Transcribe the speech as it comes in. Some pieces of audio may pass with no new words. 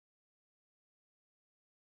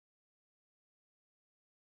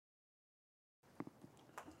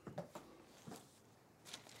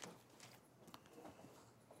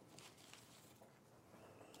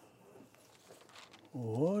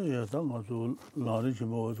Oh, yeah, thank you. Lamrim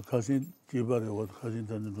was cousin Jibari was cousin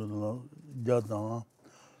Tenzin, Jadang,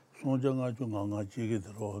 Sonjanga Junganga, Jigit,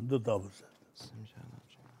 the doubles.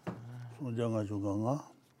 Sonjanga Junganga,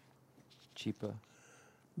 Cheaper.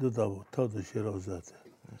 the double, tell the share of that.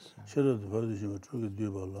 Share of the version of Truggy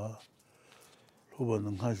Dubala, Luban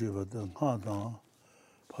and Hashiva, then Hata,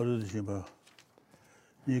 Paradishiba,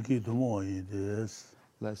 Niki Tomo, this.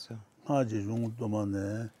 Less so. Haji Jung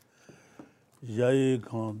Domane, Jai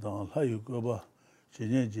Kanda, Hayukoba,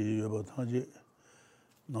 Chineji, Yoba Taji,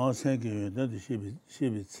 now thank you, that the ship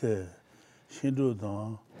said, Shindu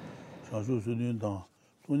Dan, Shashu Sudin Dan,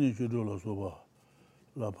 Tuni Chudu Soba,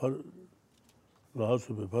 La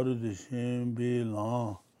Subi Paradishin be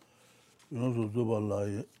La, Yonsu Zuba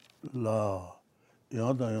La,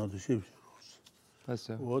 Yanda Yanda ship. Less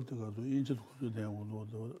so. What to go to Egypt to them?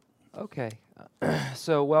 Okay.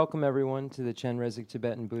 So welcome everyone to the Chen Rezik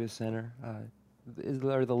Tibetan Buddhist Center.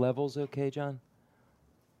 Are the levels okay, John?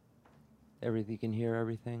 You can hear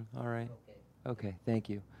everything? All right. Okay, thank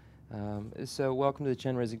you. So welcome to the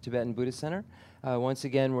Chen Rezik Tibetan Buddhist Center. Once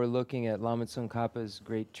again, we're looking at Lama Tsongkhapa's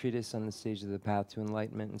great treatise on the stage of the path to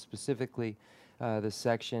enlightenment, and specifically the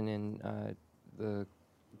section in the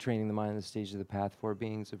training the mind on the stage of the path for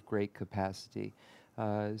beings of great capacity.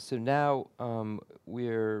 So now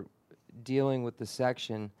we're dealing with the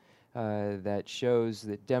section that shows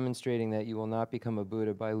that demonstrating that you will not become a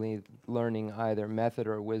Buddha by learning either method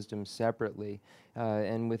or wisdom separately.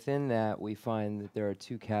 And within that, we find that there are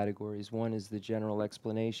two categories. One is the general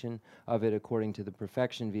explanation of it according to the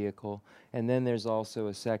perfection vehicle, and then there's also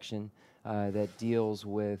a section that deals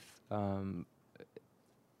with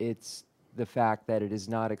the fact that it is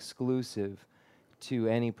not exclusive to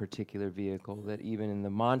any particular vehicle, that even in the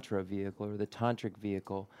mantra vehicle or the tantric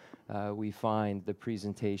vehicle, we find the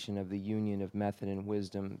presentation of the union of method and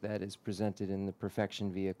wisdom that is presented in the perfection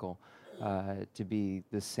vehicle to be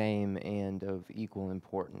the same and of equal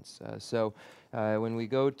importance. So when we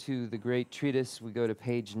go to the great treatise, we go to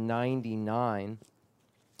page 99.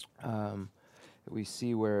 We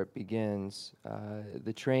see where it begins.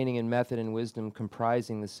 The training in method and wisdom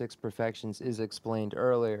comprising the 6 perfections is explained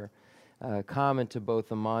earlier. Common to both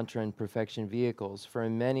the mantra and perfection vehicles, for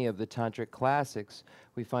in many of the tantric classics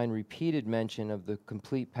we find repeated mention of the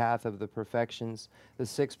complete path of the perfections, the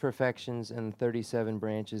 6 perfections and 37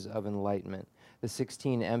 branches of enlightenment, the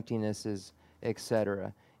 16 emptinesses,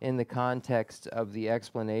 etc., in the context of the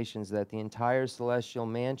explanations that the entire celestial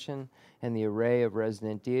mansion and the array of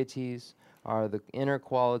resident deities are the inner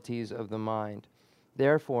qualities of the mind.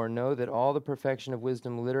 Therefore, know that all the perfection of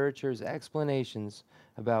wisdom literature's explanations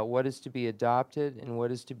about what is to be adopted and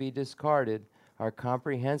what is to be discarded are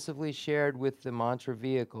comprehensively shared with the mantra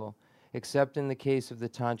vehicle, except in the case of the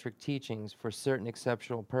tantric teachings for certain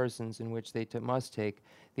exceptional persons in which they must take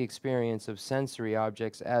the experience of sensory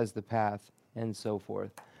objects as the path, and so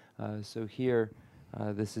forth. So here,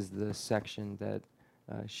 this is the section that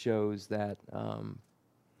shows that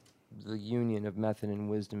the union of method and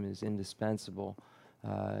wisdom is indispensable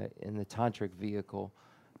in the tantric vehicle.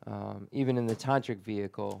 Even in the tantric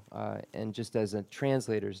vehicle, and just as a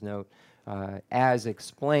translator's note, as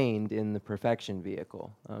explained in the perfection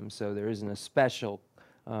vehicle. So there isn't a special,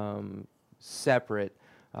 separate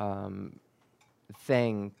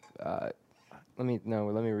thing. Let me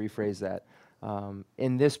rephrase that.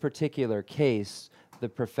 In this particular case, the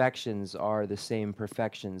perfections are the same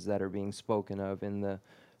perfections that are being spoken of in the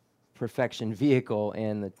perfection vehicle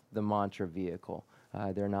and the mantra vehicle.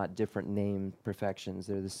 They're not different named perfections.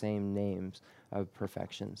 They're the same names of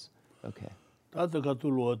perfections. Okay. Less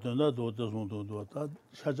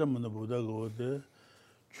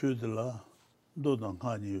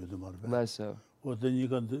so.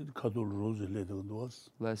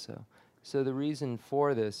 Less so. So the reason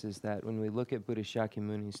for this is that when we look at Buddha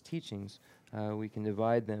Shakyamuni's teachings, we can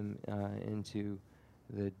divide them into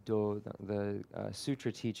the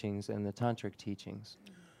sutra teachings and the tantric teachings.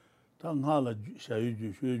 Less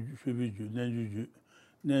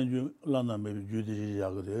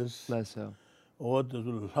so.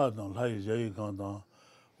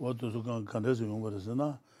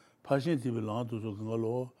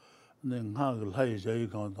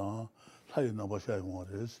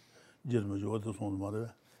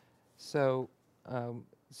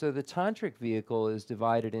 So the tantric vehicle is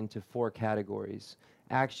divided into 4 categories: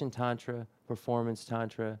 action tantra, performance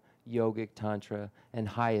tantra, yogic tantra, and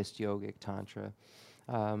highest yogic tantra.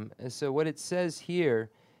 And so what it says here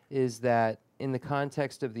is that in the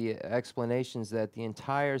context of the explanations that the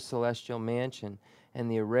entire celestial mansion and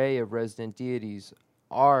the array of resident deities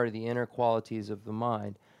are the inner qualities of the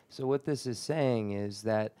mind. So what this is saying is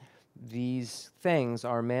that these things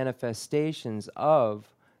are manifestations of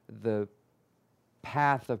the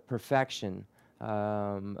path of perfection,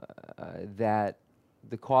 that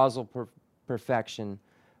the causal perfection,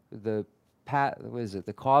 the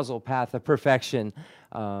the causal path of perfection.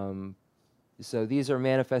 So these are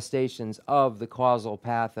manifestations of the causal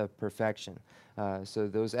path of perfection. So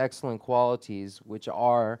those excellent qualities, which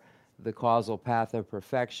are the causal path of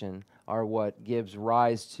perfection, are what gives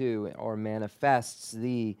rise to or manifests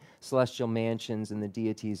the celestial mansions and the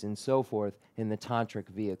deities and so forth in the tantric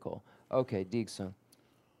vehicle. Okay, Digsun.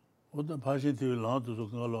 어떤 바신티비 라도서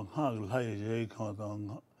그걸로 하글 하이제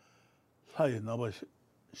강당 하이 나바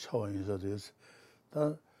샤와인서 됐어.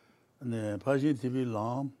 다 네, 바신티비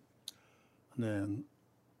네,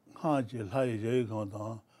 하지 하이제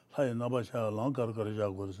강당 하이 나바 샤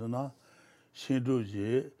랑가르가르자고 그러서나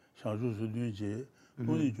신주지 샤주수든지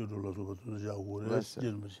돈이 주로서 그러자고 그랬지.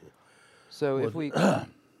 So if we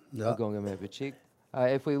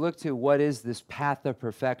if we look to what is this path of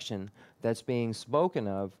perfection that's being spoken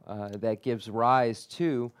of, that gives rise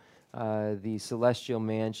to the celestial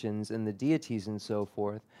mansions and the deities and so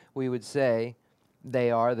forth, we would say they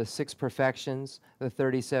are the 6 perfections, the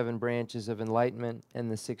 37 branches of enlightenment, and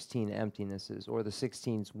the 16 emptinesses, or the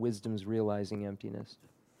 16 wisdoms realizing emptiness.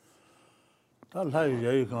 So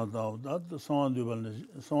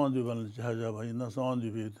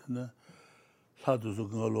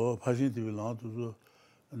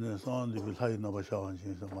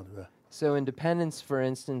in dependence, for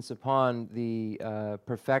instance, upon the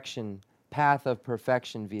perfection, path of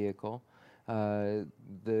perfection vehicle,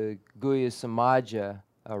 the Guhya Samaja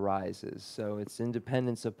arises. So it's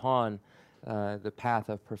independence upon the path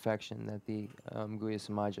of perfection that the Guhya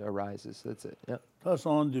Samaja arises. That's it. Yep. That's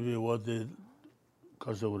on to be what the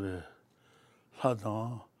Kasore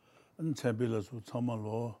Hadang and Tabilas with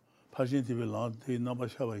Tamalo, Passion to be long, the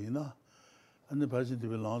Nabashavina, and the Passion to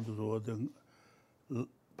be long to what the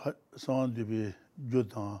sound to be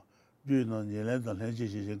Jutan, Junan, Yeland, and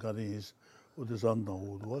Henshi Garis, what the Sandan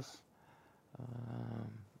wood was.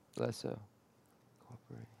 Less so.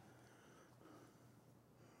 Cooperate.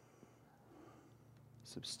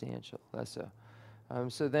 Substantial, less so.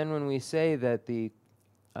 So then when we say that the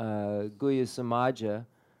Guhya Samaja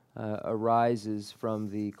arises from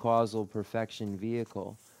the causal perfection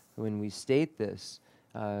vehicle, when we state this,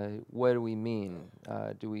 what do we mean?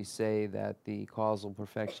 Do we say that the causal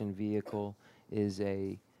perfection vehicle is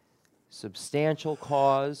a substantial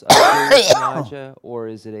cause of Guhya Samaja, or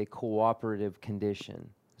is it a cooperative condition?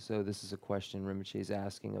 So this is a question Rinpoche is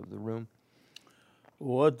asking of the room.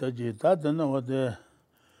 What the Then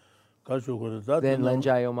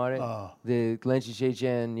Lenjai Omare, the Lenji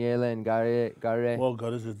Shechen, Yelen, Gare.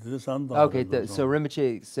 Okay, so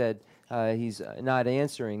Rinpoche said he's not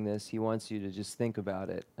answering this. He wants you to just think about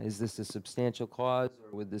it. Is this a substantial cause, or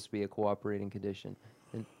would this be a cooperating condition?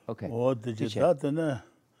 And, okay. What did you that?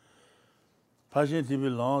 Passion to be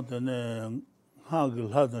long, then Hagel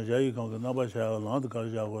had no Jay Kong, Nabasha, Land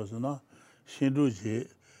Karja was not Shinduji,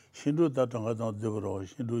 Shindu Tatanga Devro,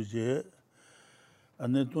 Shinduji.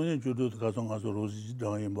 And then 20 to do the Kasong as a rose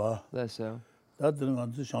down in Ba. Less so. That didn't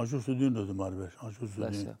answer Shanshu Sudin to the Marbe.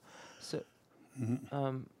 Less so.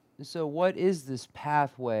 So what is this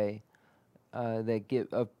pathway that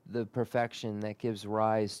give of the perfection that gives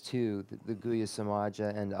rise to the Guhya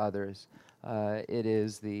Samaja and others? It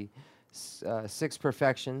is the 6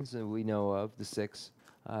 perfections that we know of, the 6,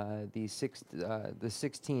 the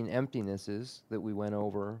 16 emptinesses that we went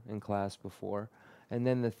over in class before, and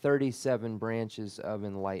then the 37 branches of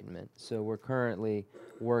enlightenment. So we're currently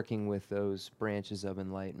working with those branches of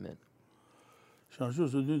enlightenment.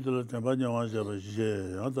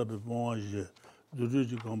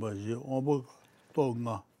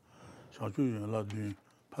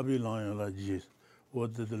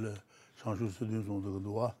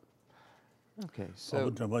 Okay,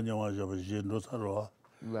 so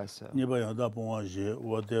less so.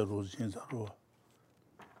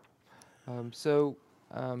 So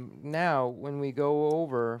now, when we go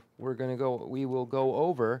over, we will go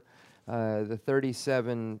over the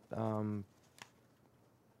 37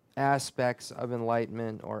 aspects of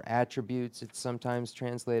enlightenment, or attributes, it's sometimes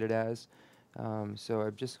translated as. So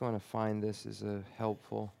I'm just going to find this as a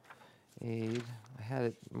helpful aid. I had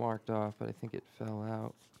it marked off, but I think it fell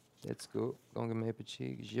out. Let's go.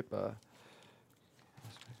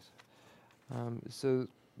 So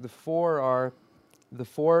the 4 are the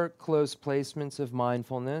 4 close placements of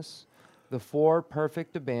mindfulness, the 4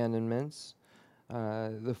 perfect abandonments,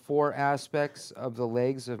 the 4 aspects of the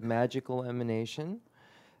legs of magical emanation,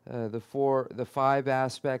 the 5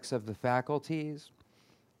 aspects of the faculties,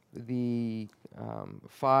 the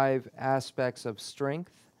 5 aspects of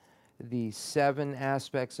strength, the 7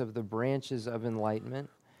 aspects of the branches of enlightenment,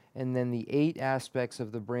 and then the 8 aspects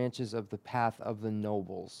of the branches of the path of the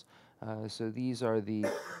nobles. So these are the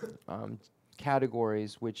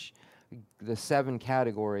categories which, the 7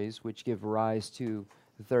 categories which give rise to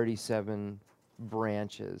 37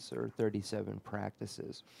 branches or 37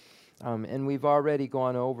 practices. And we've already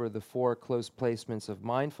gone over the 4 close placements of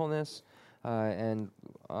mindfulness and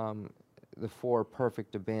the 4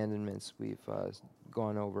 perfect abandonments we've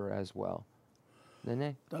gone over as well.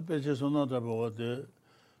 Nene?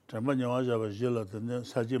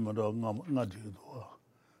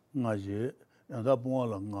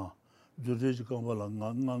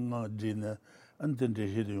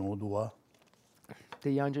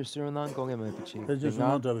 The Yanjer Surunan Gongem Epichi.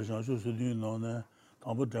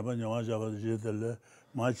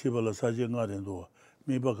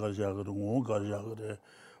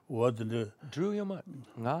 Drew Yoma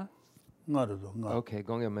Nga? Okay,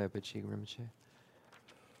 Gongem Epichi Rinpoche.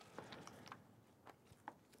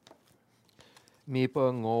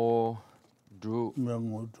 Mipa Ngo Drew.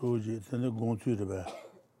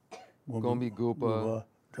 Gombi Gupa.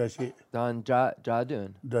 Dan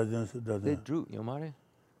Jadun. They drew Yomare?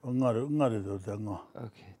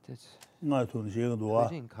 Okay, that's.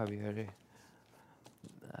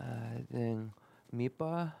 Then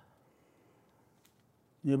Mipa.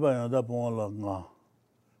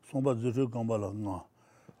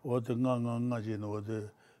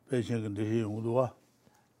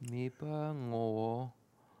 Mipa Ngo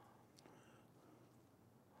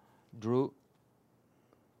Drew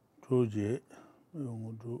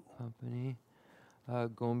Company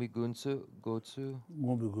Gombi Gunsu Gotsu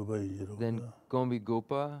then Gombi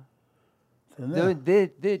Gopa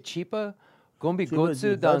the Chipa Gombi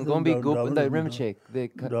Gotsu dan Gombi Gopa the Rimche the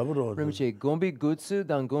Rimche Gombi Gutsu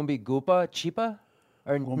dan Gombi Gopa Chipa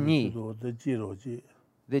or Ni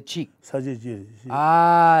the cheek.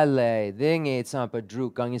 Ah, le. Then it's up a drew.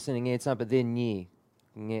 Gang is saying it's up a then ye.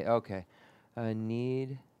 Okay. A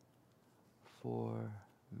need for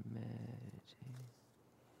meditation.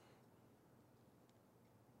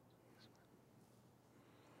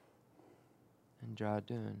 And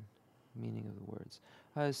Jadun, meaning of the words.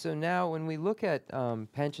 So now when we look at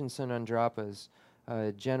Panchen Sunandrapa's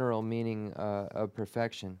general meaning of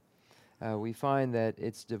perfection, we find that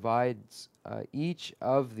it divides each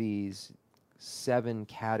of these 7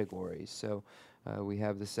 categories. So we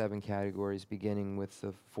have the 7 categories beginning with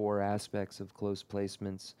the 4 aspects of close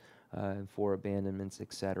placements, 4 abandonments,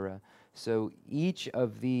 etc. So each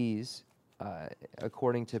of these,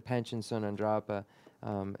 according to Panchen Sunandrapa,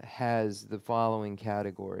 has the following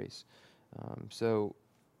categories.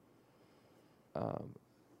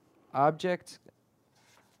 Object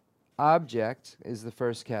is the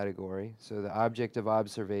first category, so the object of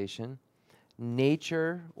observation.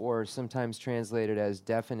 Nature, or sometimes translated as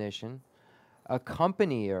definition.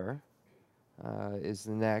 Accompanier is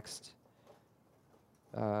the next.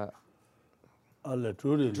 Drew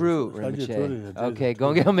Rinpoche. Okay,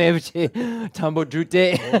 Gongel Meviche. Tambo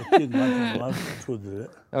Drute.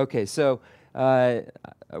 Okay, so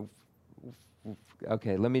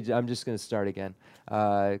okay, I'm just going to start again.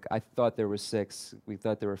 I thought there were 6. We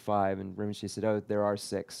thought there were 5, and Rinpoche said, "Oh, there are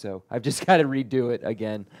 6." So I've just got to redo it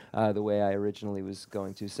again the way I originally was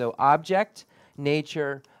going to. So object,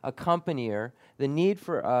 nature, accompanier, the need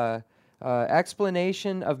for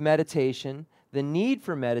explanation of meditation, the need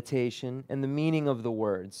for meditation, and the meaning of the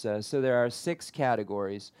words. So there are 6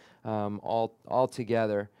 categories all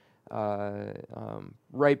together.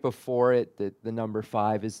 Right before it, the number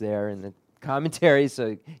 5 is there in the commentary,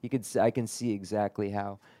 so I can see exactly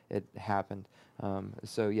how it happened.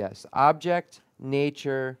 So yes, object,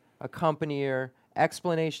 nature, accompanier,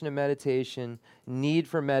 explanation of meditation, need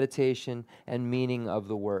for meditation, and meaning of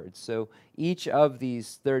the words. So each of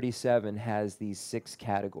these 37 has these 6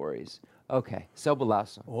 categories. Okay, so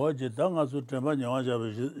Balaso.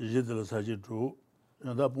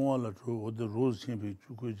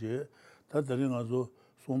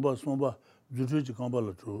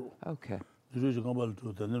 Okay.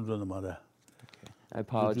 I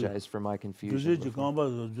apologize for my confusion.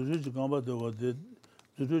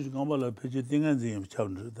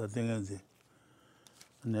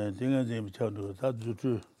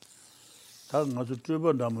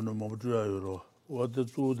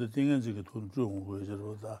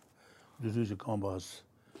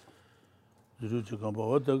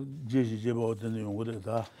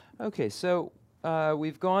 Okay, so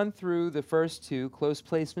we've gone through the first 2 close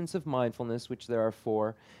placements of mindfulness, which there are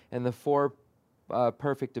 4, and the 4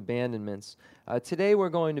 perfect abandonments. Today we're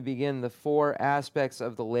going to begin the 4 aspects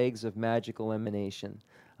of the legs of magical emanation.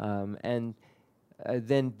 And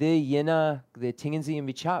then the yina, the tingenzi and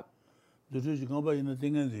bichap.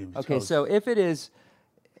 Okay, so if it is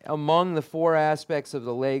among the 4 aspects of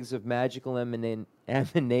the legs of magical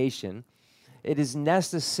emanation, it is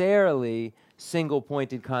necessarily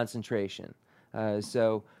single-pointed concentration.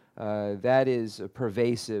 So that is a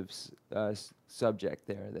pervasive subject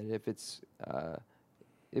there, that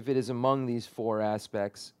if it is among these 4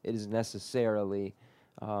 aspects, it is necessarily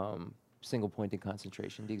single-pointed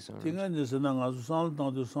concentration. Jepa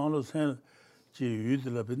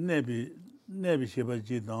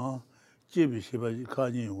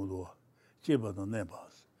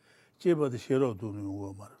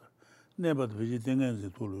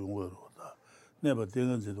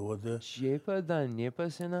da nepa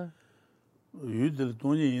sena? Yudel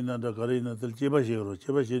Tony in the Karina del Chebashiro,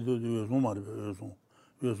 Chebashido,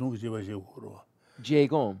 Yosung,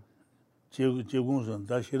 Jegom. Chegunson,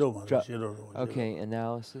 Dashiro, Shiro. Okay,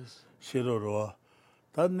 analysis. Shiro,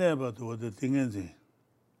 that never to the Tingenzi.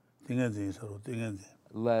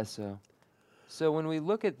 Less so. So when we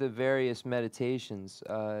look at the various meditations,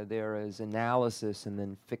 there is analysis and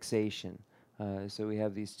then fixation. So we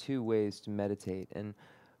have these 2 ways to meditate. And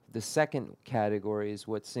the second category is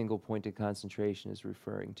what single-pointed concentration is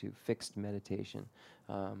referring to, fixed meditation,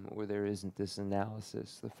 where there isn't this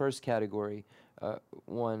analysis. The first category,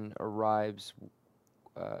 one arrives,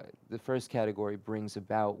 the first category brings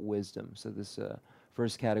about wisdom. So this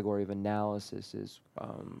first category of analysis is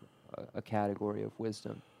a category of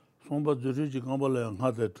wisdom.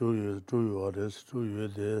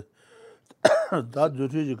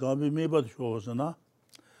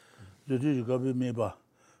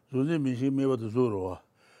 Zuzi Mishi Meba to Zuru,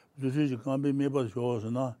 Zuzi Kambi Meba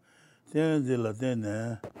Shosana, Tenzin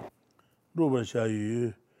Latene, Ruba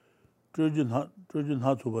Shayu, Trujin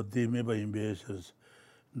Hatuba de Meba in Bases,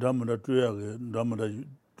 Damada Tuya, Damada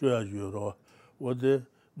Tuyajuro, what the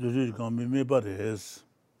Zuzi Kambi Meba is.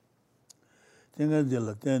 Tenzin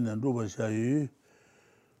Latene and Ruba Shayu,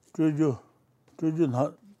 Trujin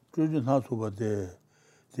Hatuba de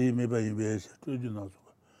Meba in Bases, Trujin Hatuba.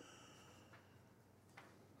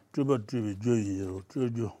 Tribu Joyo,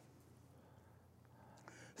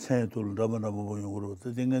 Santul, Ramana Moyo,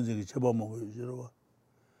 the thing is Chabamo.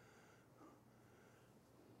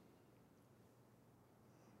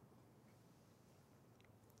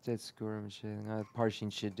 That's Gurum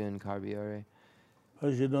Parshin Shidun Karbiare.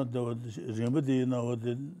 I should not know remedy now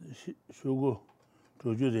the Shugo,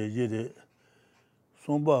 Joju,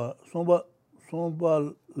 Somba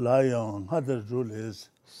Lion, Hatter Jules,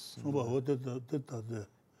 Somba, what the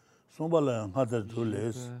Somba Hatter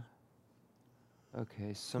Jules.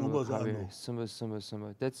 Okay, Sumba.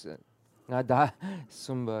 That's Nada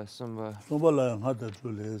Sumba. Somba Hatter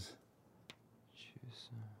Jules.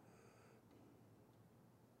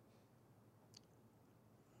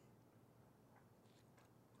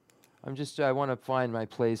 I want to find my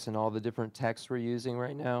place in all the different texts we're using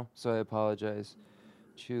right now, so I apologize.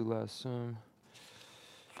 Chula Sum.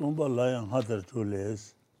 Somba Lion Hatter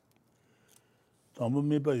Jules. Tomba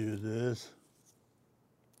Mipa uses.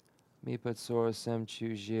 Mipa Tsor Sem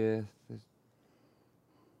Chuje.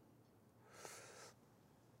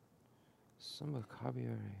 Sumba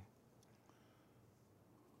Kabiari.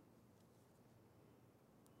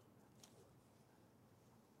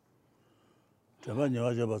 Japan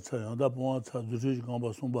Yajaba Tsayang, that one, Zuji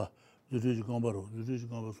Gamba Sumba, Zuji Gambaro, Zuji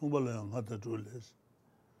Gamba Sumba Lion Hatter Jules.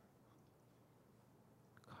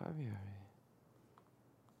 Kabiari.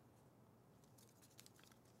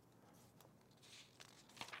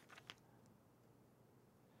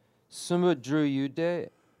 Sumba drew you day.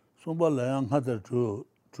 Sumba Lion Hatter True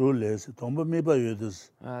Less, Tomba Mipa uses.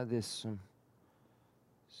 This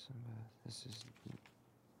is.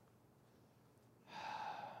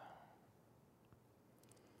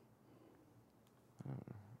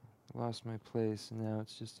 Lost my place, and now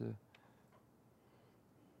it's just a.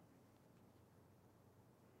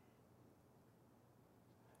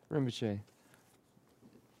 Rinpoche.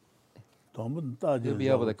 He'll be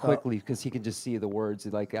able to quickly, because he can just see the words.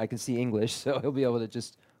 Like I can see English, so he'll be able to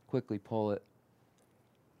just quickly pull it.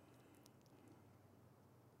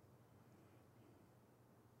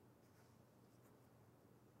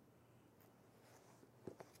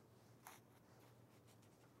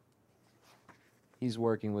 He's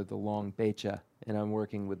working with the long becha, and I'm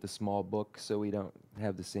working with the small book, so we don't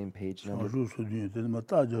have the same page number.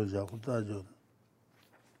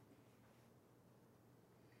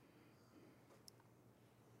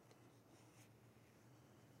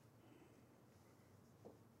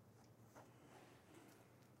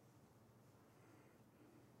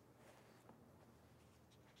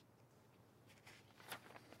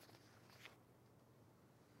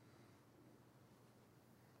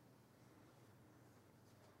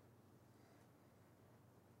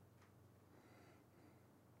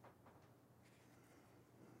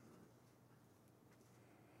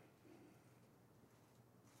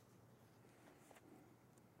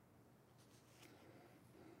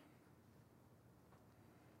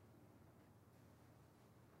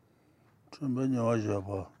 Okay.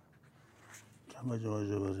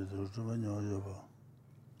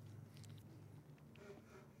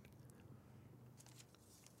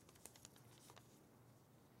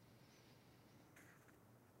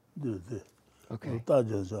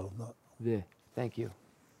 Thank you.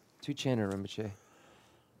 Tu Chenmo Rinpoche.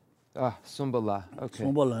 Ah, Sumbala. Okay.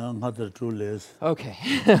 Okay.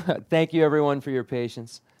 Thank you, everyone, for your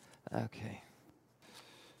patience. Okay.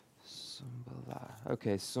 Sumbala.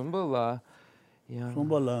 Okay, Sumbala. Yeah.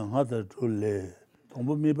 Sumbala hata chule.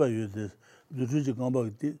 Tombo miba yude. Zutuji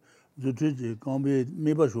kambi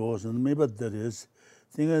miba shuosan, miba deres.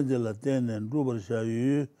 Tinga de la tenen, rubar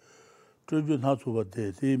shayu. Tuju natsuba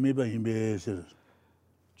te, ti miba himbe esir.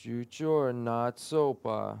 Jujor not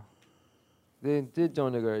sopa. They did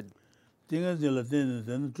don't agree. Tinga de la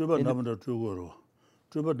tenen, truba namada chugoro.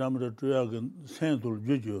 Truba namada chuyagan sentul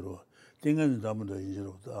jujuro. Tinga de namada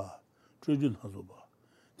injiro ta. Tuju natsuba.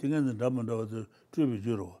 Tinga de namada wadu trubi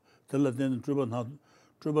juro. Tela tenen truba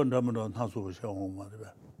namada natsuba shahoma.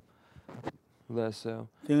 Less so.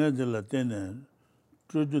 Tinga de la tenen,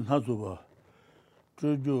 tuju natsuba.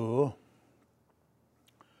 Tuju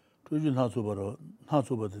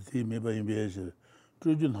natsuba de ti miba himbe esir.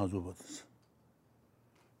 Tuju natsuba des.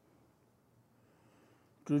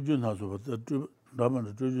 Jujun Hasuba, the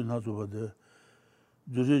Raman, Jujun Hasuba, the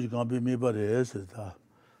Juji can be made by the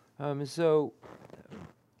So,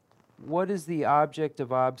 what is the object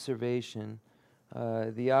of observation?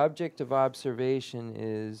 The object of observation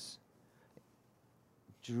is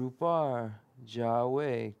Drupar,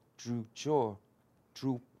 Jawe, Drupchor,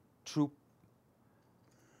 Drup.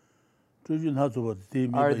 Jujun Hasuba, the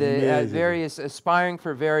Are the various aspiring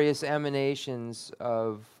for various emanations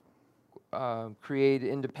of create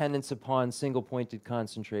independence upon single-pointed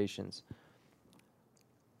concentrations.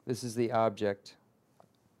 This is the object.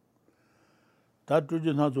 That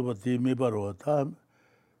Jujun Hasuba, the Mibaro, time,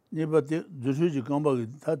 Niba Juji Gamba,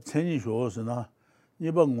 that Chenny shows, and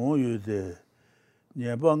Nibang Moyu, the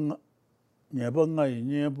Niabanga,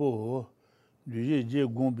 Niabo, Juji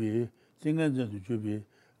Gumbi, Tingan to Jubi,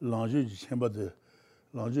 Lanju Chamber, the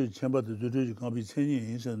Juji Gambi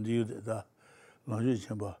Chenny, and the Lanju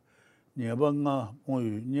Chamber. Niabanga,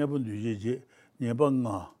 Moyu, Niabun Juji,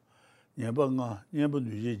 Niabanga, Niabun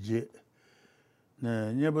Juji.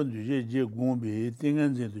 Niabun Juji Gumbi,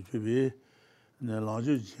 Tingan to Jubi, and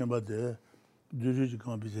Lanju Chamber, the Juji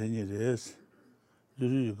Gambi Chenny,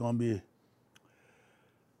 Juji Gambi.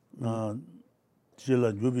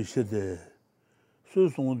 Jila Jubi Shede. So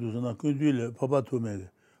soon to the Kudule, Papa to me.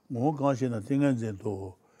 More conscious of Tingan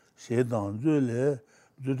to Shedan, Jule,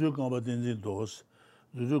 Juju Gamba Dos,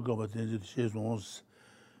 Juju Gamba Shesons.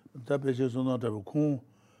 Tapes on not a coon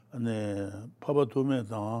and Papa to me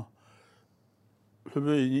down.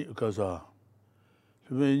 Hubeni Casa.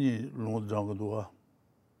 Hubeni Long Jangadua.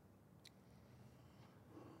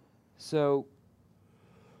 So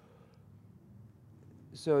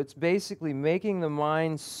it's basically making the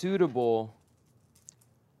mind suitable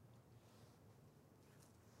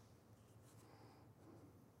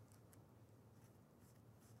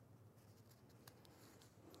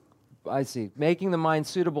making the mind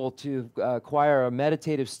suitable to acquire a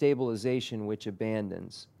meditative stabilization which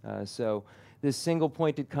abandons. So this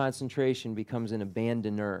single-pointed concentration becomes an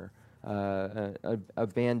abandoner.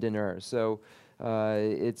 So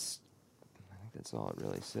it's that's all it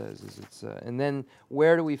really says. Is it's and then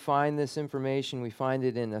where do we find this information? We find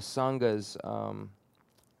it in Asanga's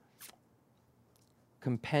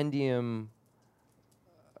compendium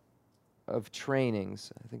of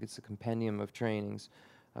trainings. I think it's the compendium of trainings,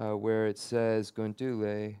 where it says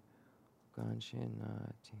Guntule,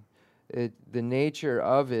 the nature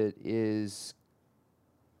of it is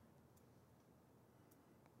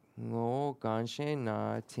no ganshe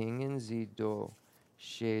na tingen zido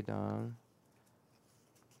shedan.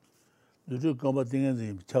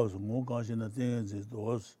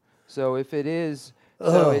 So if it is,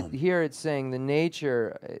 here it's saying the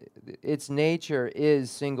nature, its nature is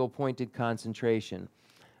single-pointed concentration.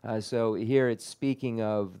 So here it's speaking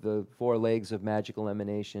of the 4 legs of magical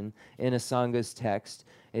emanation in Asanga's text.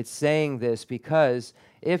 It's saying this because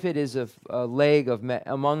if it is a leg of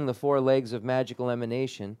among the 4 legs of magical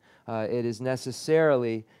emanation, it is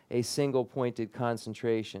necessarily a single-pointed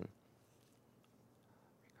concentration.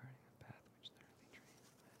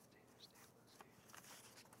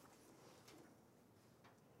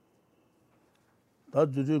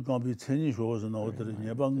 That Juju can be 10 shows and order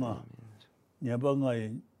Niabanga,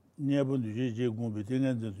 Niabun Juji Gumbi,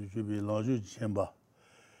 Tingan to be Laju Chamber.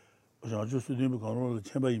 I just to do the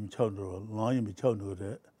chamber in Chowder, lying be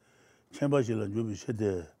Chowder, Chamber Shell and Jubi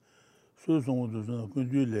Shede, Susan to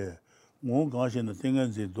Kundule, ngō gāngshī na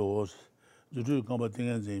tīngān zī dōs, zūchū kāmbā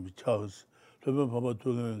tīngān zī bī chāws, lōpā pāpā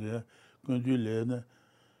tūgā ngā gāndū lē na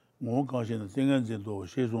ngō gāngshī na tīngān zī dō,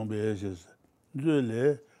 shē sōng bē shēs. Zū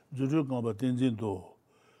lē, zūchū kāmbā tīngān dō,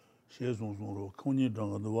 shē sōng sōng rō, kōnyi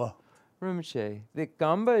dāngā dō wā. Rinpoche, the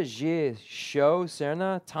gamba ji sho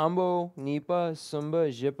serna tambo nipa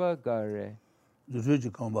sumba jipa gare. Zūchū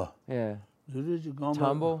jī kāmbā. Yeah. Zūchū jī kāmbā.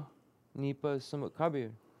 Tambo nipa sumba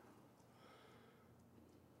kabir.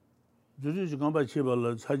 zhuzhu chi gāmbā chīpa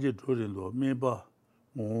lā sācī chū rindō, mē bā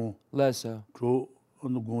ngō Lesa. chū,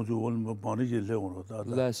 anu gōng chū wōn mā bāni chī lē ngō rō tā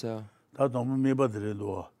tā. Lesa. Tā tāng mē bā dhī rindō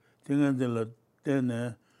wā. Tīngān tī lā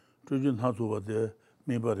tēnē chū chū nā chū bā tē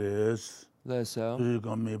mē bā rēs. Lesa. Zhuzhu chi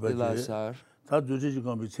gāmbā mē bā chī. Lasar. Tā zhuzhu chi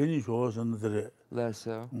gāmbā cēnī shō sā nā tē rē.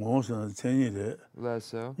 Lesa. ngō sā nā cēnī rē.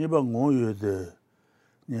 Lesa. Nye bā ngō yu tē.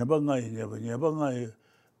 Nye bā ngā yī nye bā. Nye bā ngā yī.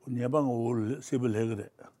 Nye bā ngā wō sē bā lē gā rē.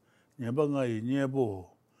 Nye bā ngā yī nye bō.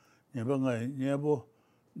 Nyeba nyebo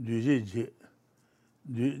duje je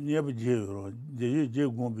nyeba je ro je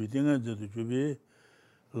gombi tinga je tu jubi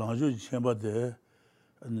langju chemba de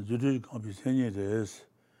an juju kambi senye des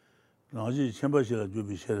langju chemba shira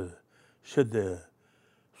jubi shede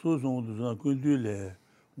su song du na kundu le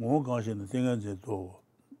ngo ga shen tinga je to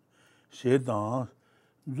she dan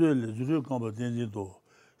juju kamba tenji to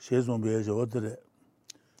she song be je odre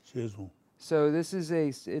she song. So this is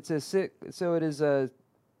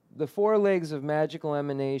the four legs of magical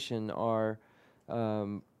emanation are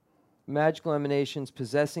magical emanations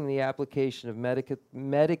possessing the application of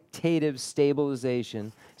meditative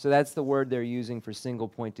stabilization. So that's the word they're using for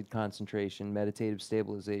single-pointed concentration, meditative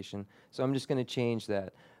stabilization. So I'm just going to change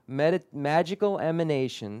that. Magical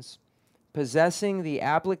emanations possessing the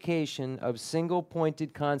application of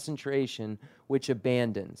single-pointed concentration which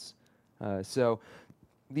abandons. So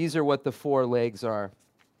these are what the four legs are.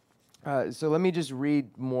 So let me just read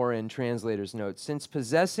more in translator's notes. Since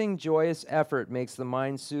possessing joyous effort makes the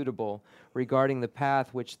mind suitable regarding the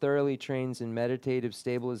path which thoroughly trains in meditative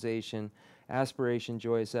stabilization, aspiration,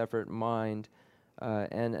 joyous effort, mind,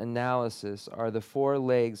 and analysis are the four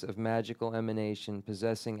legs of magical emanation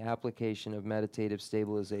possessing application of meditative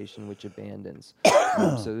stabilization which abandons.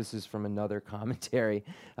 So this is from another commentary,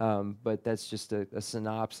 but that's just a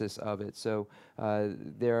synopsis of it. So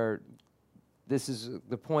this is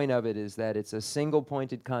the point of it is that it's a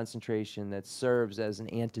single-pointed concentration that serves as an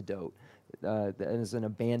antidote, as an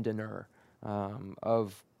abandoner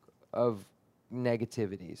of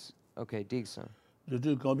negativities. Okay, Digson.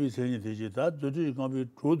 Zuchu kambi senyi teji, ta zuchu kambi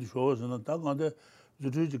chūdi shōwa sena, ta kante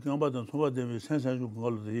zuchu kamba dan soba demi sen shu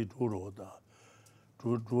kongalo teji chūro wata.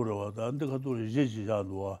 Chūro wata, ante kato li jeji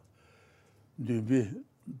jāduwa, dunbi,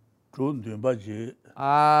 chūn dunba ji.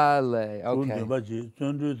 Ale, okay. Chūn dunba ji,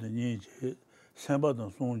 zunru de nyi ji, senba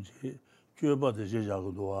dan song ji, jueba de jeja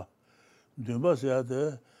kuduwa. Dunba siya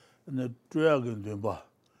de, juya gen dunba.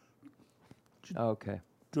 Okay.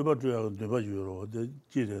 Jueba juya gen dunba yuro, de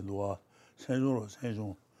jiren duwa.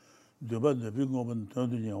 Senjong, dunba dunbi gomban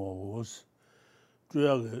dundu nyan wa wos.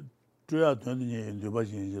 Juya dundu nyan dunba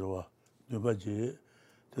jin jirwa, dunba ji.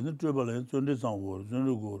 Tene jueba len zundu zang woro,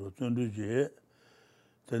 zundu goro, zundu ji.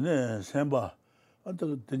 Tene senba, anta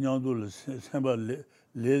tenyangdu le senba le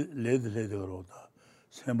garo da.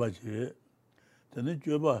 Senba ji. Tene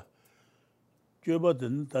jueba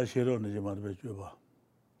tene ta shiro na jimarbe jueba.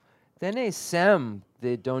 Tene sem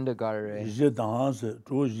de dondagare. Je danse,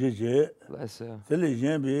 tu je. Lesa. Tele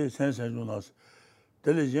jenbi sen nas.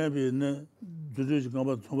 Tele jenbi ne juju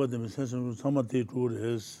gamba tsomba de sen sama te tu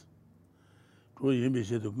res. Tu yimbi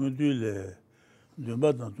she de gundu le.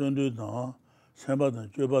 Dunba dan zundu dan, senba dan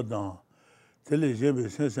jueba dan. Tele jenbi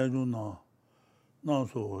sen na. Nan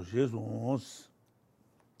so Jesus.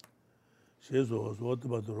 Jesus what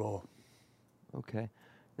about the raw? Okay.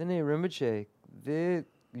 Tene Rinpoche, the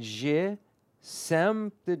je sem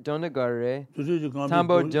de dondagare.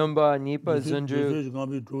 Tambo dumba nipa zundru. Juju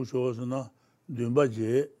gambi tu shosana dumba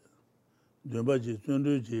je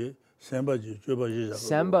zundu je semba je jueba je.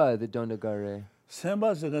 Semba the dondagare.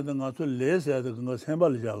 Semba se ga nga so le se da nga semba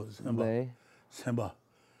le ja semba. Le. Semba.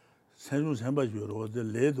 Senju semba je ro de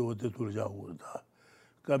le do de tu ja wo da.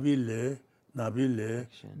 Kabi le, nabi le,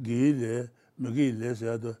 gi le, megi le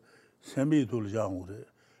se da sembi tu ja wo de.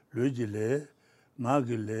 Le ji le, nga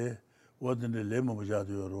gi le, wo de le mo ja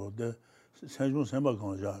de ro de. Senju semba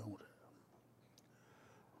kan ja wo de.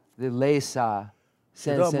 The lesa.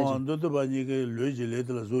 Sen do ba ni ge le ji le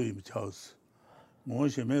de la zo yi mi chaos. Mo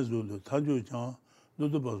she me zo de ta ju chang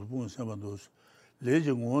do ba zo bu semba do. Le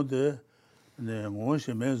ji ngo de ne ngo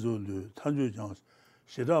she me zo de ta ju chang.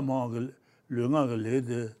 She da ma ge le nga ge le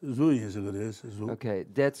de zo yi se ge de zo. Okay,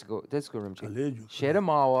 that's go Rinpoche. Kale ju.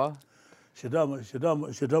 Shedamawa, shidam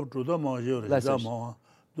trudama jeo shidama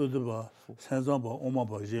dudba senzamba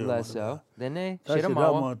omaba jeo. Lesso. Then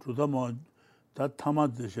shidama trudama that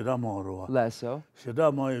tamad shidama ro. Lesso.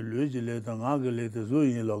 Shidama lujile da ngagile de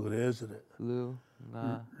zuyin logres. Lu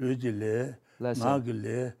nga lujile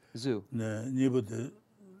ngagile zu. Ne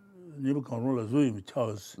nibu kanrola zuyin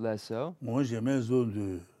chaos. Lesso. Mon jeme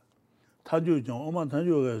zundu. Tanju jong oman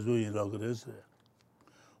tanju ga zuyin logres.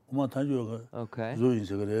 Oman tanju ga Okay. zuyin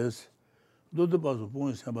segres. Dudba zo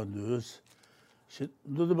bon samba dus.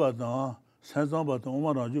 Dudba da sanzang ba da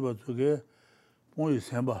oman ranju ba zuge bon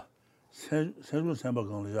samba. Senju samba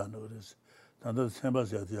kan le jan gres. Tanda samba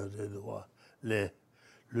se atia de wa le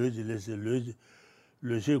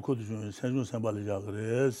le je ko de senju samba le jan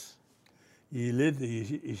gres. Il est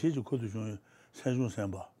ici je ko de senju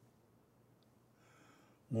samba.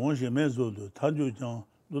 Mon je mezo de tanju jang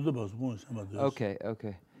dudba zo bon samba dus. Okay.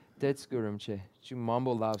 That's Gurumche. You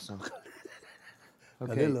mumble Lobsang.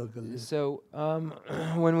 Okay. So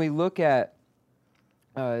when we look at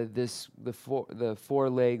the four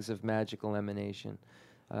legs of magical emanation,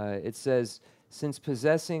 it says, since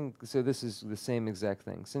possessing, so this is the same exact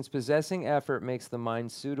thing, since possessing effort makes the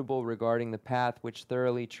mind suitable regarding the path which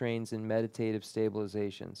thoroughly trains in meditative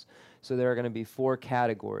stabilizations. So there are going to be four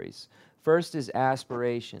categories. First is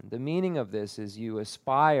aspiration. The meaning of this is you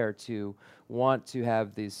aspire to want to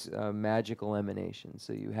have these magical emanations.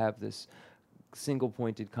 So you have this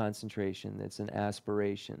single-pointed concentration. That's an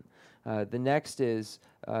aspiration. The next is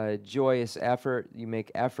joyous effort. You make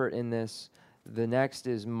effort in this. The next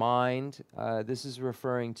is mind. This is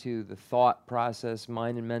referring to the thought process,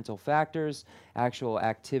 mind and mental factors, actual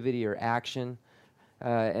activity or action,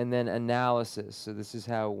 and then analysis. So this is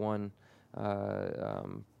how one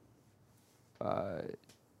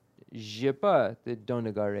jipa the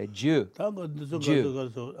donagare ju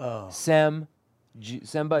sem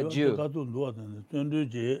semba ju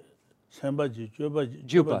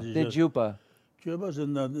jupa the jupa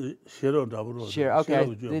share.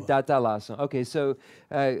 Okay, so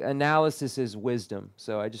analysis is wisdom.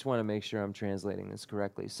 So I just want to make sure I'm translating this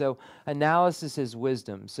correctly. So analysis is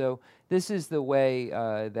wisdom. So this is the way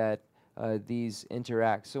that these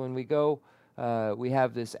interact. So when we go, we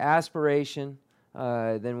have this aspiration,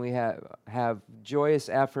 then we have joyous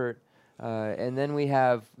effort, and then we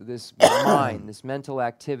have this mind, this mental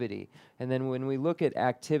activity. And then when we look at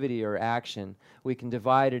activity or action, we can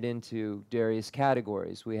divide it into various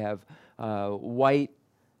categories. We have white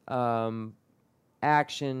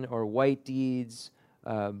action or white deeds,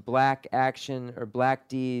 black action or black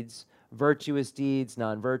deeds, virtuous deeds,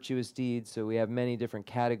 non-virtuous deeds. So we have many different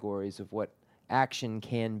categories of what action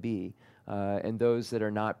can be, and those that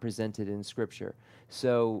are not presented in Scripture.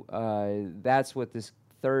 So that's what this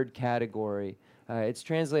third category, it's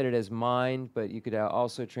translated as mind, but you could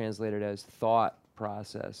also translate it as thought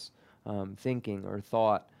process, thinking or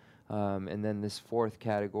thought, and then this fourth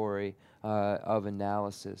category of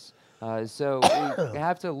analysis. So we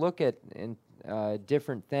have to look at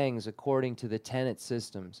different things according to the tenet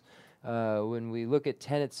systems. When we look at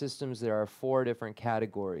tenet systems, there are four different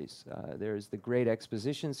categories. There's the Great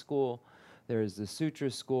Exposition School, there's the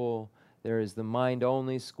Sutra School, there is the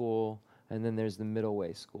Mind-Only School, and then there's the Middle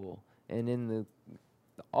Way School. And in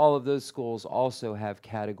all of those schools also have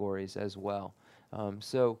categories as well.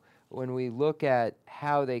 So when we look at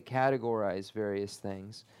how they categorize various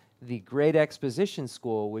things, the Great Exposition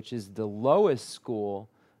School, which is the lowest school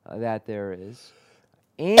that there is,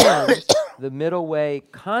 and the Middle Way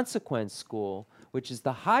Consequence School, which is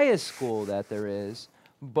the highest school that there is,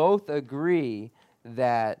 both agree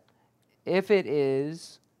that if it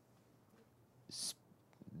is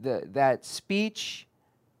that speech,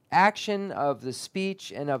 action of the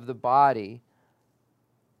speech and of the body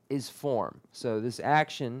is form. So this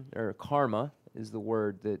action, or karma, is the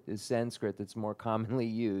word that is Sanskrit that's more commonly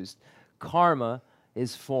used. Karma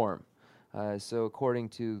is form. So according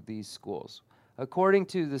to these schools. According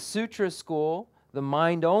to the Sutra School, the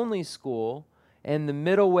Mind-Only School, and the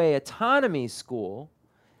Middle Way Autonomy School,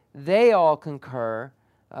 they all concur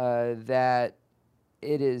that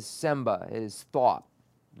it is semba, it is thought.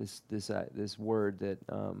 This word that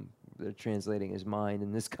they're translating as mind.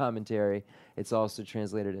 In this commentary, it's also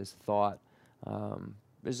translated as thought.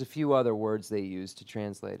 There's a few other words they use to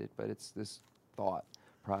translate it, but it's this thought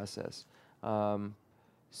process.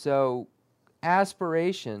 So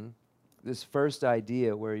aspiration, this first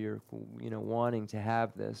idea where you're wanting to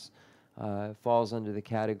have this, falls under the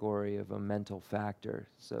category of a mental factor.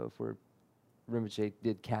 So if Rinpoche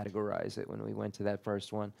did categorize it when we went to that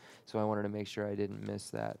first one, so I wanted to make sure I didn't miss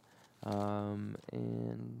that. And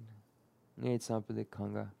need something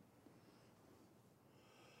kanga.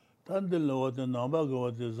 Tandil what the number go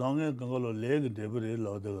the Zonga Gangolo leg debris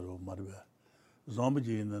load the Marbe.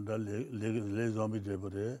 Zombie in the leg zombie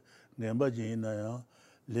debris, Nemba Gina,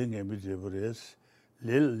 leg and debris,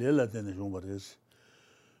 Lila than the Jumbaris.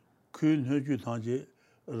 Kun Huju Tanji,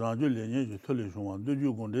 Ranju Lenya, Tulishuan, do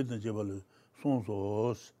you go to the Jebel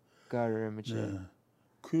Sonsos? Got Rinpoche.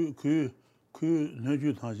 Ku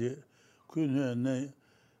Huju Tanji, Kun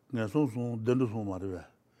Nason, Denduson Marbe.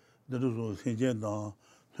 Denduson Sinjan,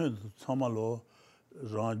 Samalo,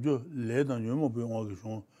 Ranju, Led and Yumo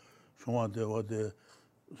Bionagishon.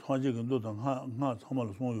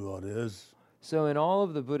 So in all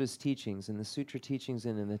of the Buddhist teachings, in the Sutra teachings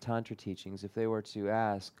and in the Tantra teachings, if they were to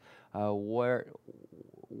ask,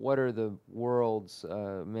 what are the world's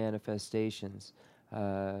manifestations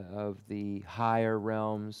of the higher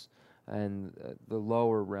realms and the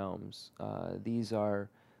lower realms, these are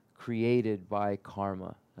created by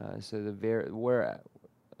karma. So the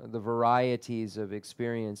varieties of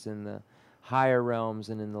experience in the higher realms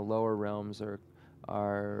and in the lower realms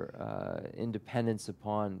are independence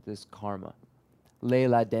upon this karma.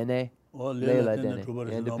 Leila dene, Leila dene,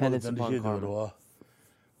 independence upon karma.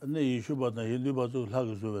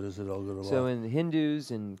 So in Hindus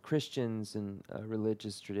and Christians and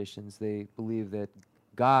religious traditions, they believe that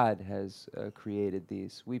God has created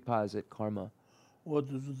these. We posit karma. So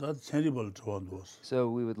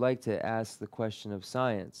we would like to ask the question of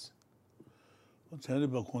science. It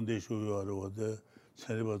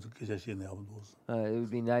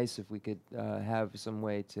would be nice if we could have some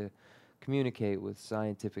way to communicate with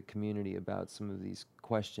scientific community about some of these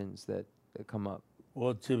questions that come up.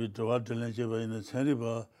 So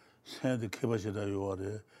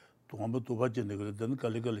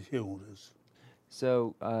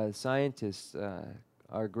scientists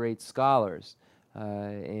are great scholars,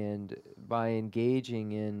 and by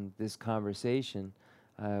engaging in this conversation,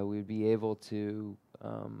 we'd be able to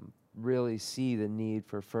really see the need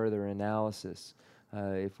for further analysis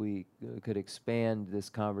if we could expand this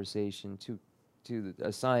conversation to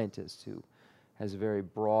a scientist who has a very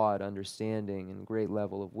broad understanding and great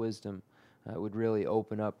level of wisdom. It would really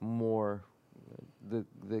open up more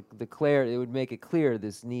it would make it clear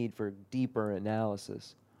this need for deeper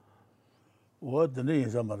analysis. What the name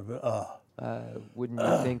is wouldn't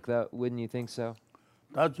you think that? Wouldn't you think so?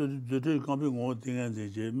 That's the coming one thing and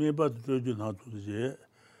the me but the not to the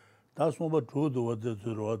that's what true to what the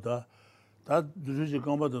rota. That the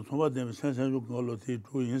combat and some of them sense you call it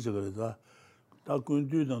 2 years ago. That couldn't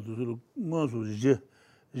do that to Monsu,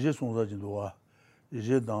 je sont à Jindoa,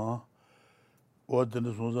 je dans what the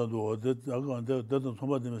Sonsa do, that doesn't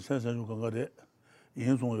some of them sense you can get it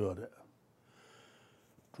in some yard.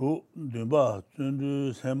 True, Dumba,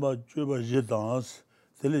 Tundu, Samba, Juba, je dance.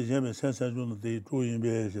 Téléjame sensation de tout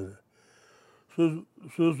imbécile. Ce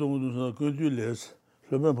sont conduiles,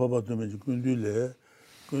 le même papa de me conduiles,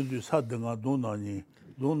 conduit ça dans Donani,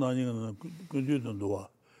 conduit d'un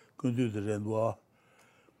doigt, conduit de rendois,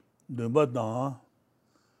 de battant,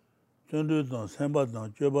 tendu dans Saint-Battant,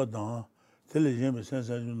 Dieu battant, téléjame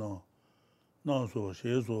sensation non, so,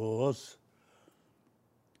 chez os.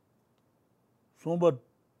 Son bat.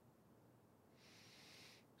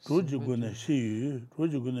 Rojigune shi,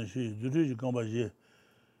 Juruji Gamba Ji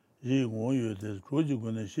Wonyu,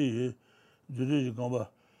 Rojigune shi, Juruji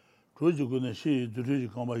Gamba, Rojigune shi, Juruji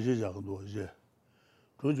Gamba Ji Jagdo,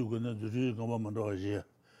 Rojigune, Juruji Gamba Mando Ji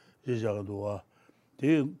Jagdoa,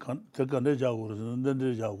 the Kande Jagur, and then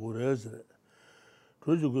the Jagures,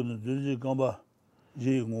 Rojigune, Juruji Gamba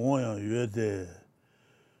Ji Wonyu, Yuete,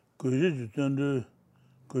 Kuji Tundu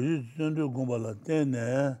Gumbala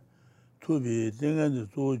Tene. To be thinking the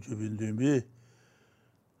soul to be doing be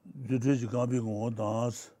Judici Gambi on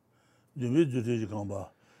dance, the mid Judici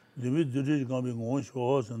Gamba, the mid Judici Gambi on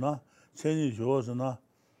shows and not, sending shows and not.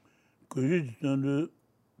 Could you turn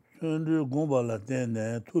the Gumba Latin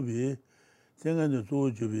to be thinking the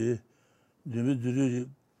soul to be the mid Judici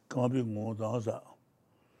Gambi on dance?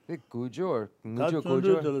 Gujor,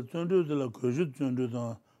 Tundu de la Coju Tundu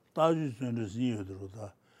dans Taju Tundu Signe de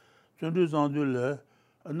Rota. Tundu Zandule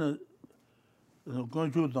and quand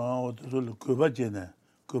tu dans le Kubajene,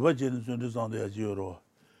 Kubajene sont des ans de Jiro.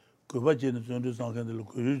 Kubajene sont des ans de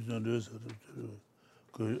Kuju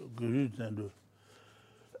que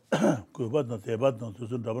Kuba dans Teba dans tout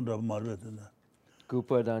ce d'abord marvet.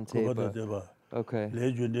 Kupa dans Teba. Okay.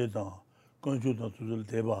 Les jeunes dans quand tu dans tout le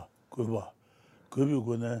Teba, Kuba. Kubi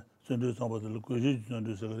connaît sont des ans de Kuju sont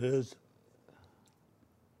des secrets.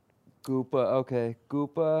 Kupa, okay.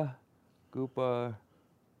 Kupa.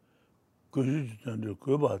 Kuju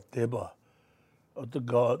Kuba Teba. The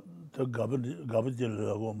God, the Gabajil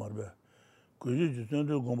Marbe. Kuji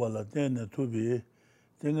Jundu Gombala ten to be,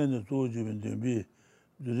 thinking the two Jibin to be,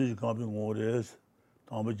 Judy Camping Orders,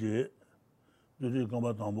 Tambaji, Judy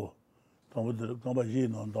Gamba Tambo, Tambaji,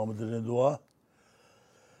 non Tambo.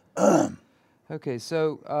 Okay,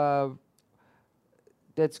 so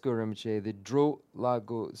that's good, Rinpoche, the Dro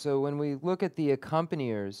Lago. So when we look at the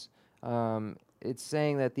accompaniers, it's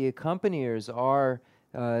saying that the accompaniers are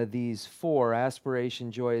these four: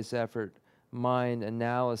 aspiration, joyous effort, mind,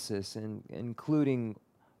 analysis, and including,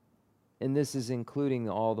 and this is including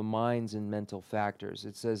all the minds and mental factors.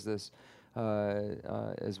 It says this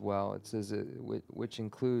as well. It says which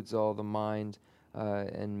includes all the mind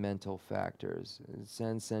and mental factors.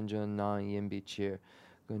 San Senjon Nan Yimbi Chir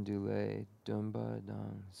Gundule Dumba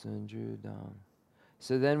Dam Sunju Dam.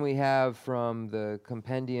 So then we have from the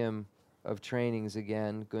compendium of trainings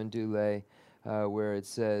again, Gundule, where it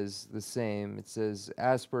says the same. It says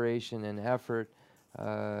aspiration and effort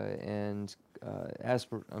and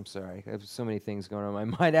I'm sorry, I have so many things going on in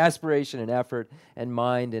my mind. Aspiration and effort and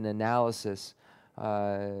mind and analysis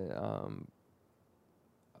are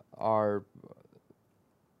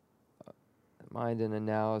mind and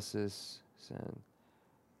analysis,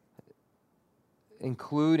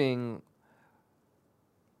 including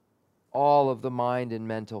all of the mind and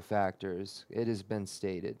mental factors. It has been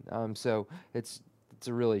stated. So it's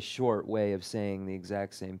a really short way of saying the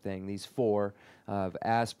exact same thing. These four of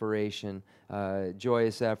aspiration,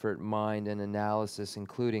 joyous effort, mind, and analysis,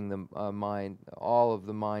 including the mind, all of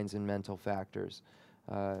the minds and mental factors.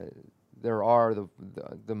 There are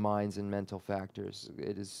the minds and mental factors.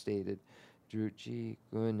 It is stated. Druji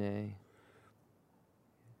Gune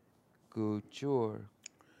Guchur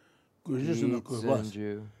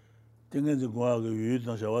Gizunju.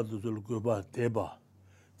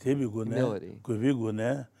 Humility.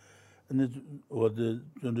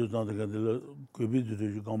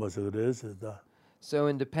 So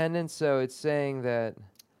independence, so it's saying that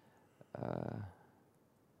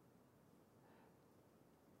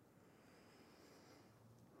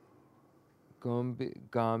Gambi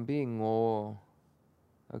Ngo.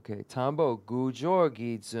 Okay, Tambo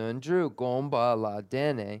Gujorgi Zundru Gomba La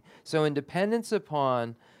Dene. So independence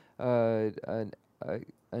upon an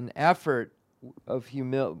effort of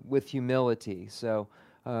with humility. So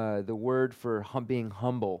the word for being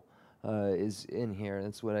humble is in here.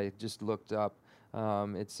 That's what I just looked up.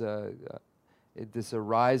 It's this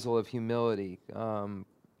arisal of humility,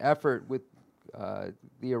 effort with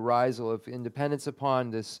the arisal of independence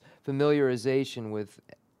upon this familiarization with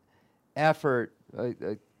effort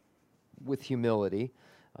with humility.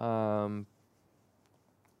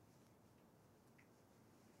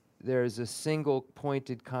 There's a single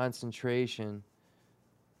pointed concentration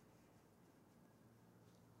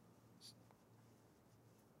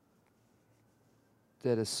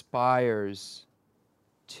that aspires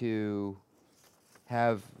to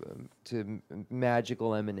have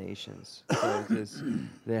magical emanations. So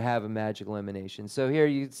they have a magical emanation. So here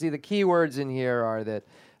you see the key words in here are that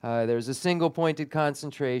there's a single pointed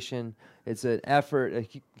concentration. It's an effort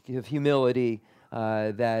of humility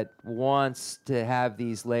that wants to have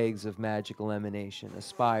these legs of magical emanation,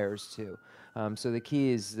 aspires to. So the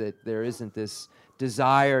key is that there isn't this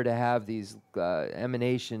desire to have these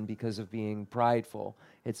emanation because of being prideful.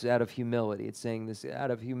 It's out of humility. It's saying this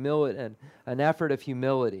out of humility, an effort of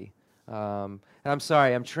humility. And I'm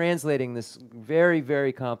sorry, I'm translating this very,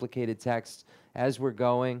 very complicated text as we're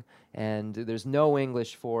going, and there's no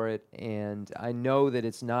English for it, and I know that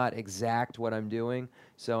it's not exact what I'm doing,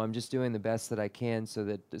 so I'm just doing the best that I can so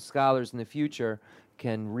that the scholars in the future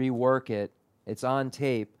can rework it. It's on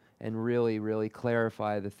tape, and really, really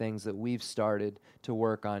clarify the things that we've started to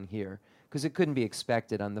work on here. Because it couldn't be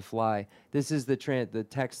expected on the fly. This is the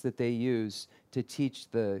text that they use to teach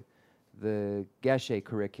the Geshe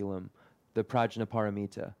curriculum, the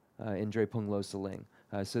Prajnaparamita in Drepung Losaling.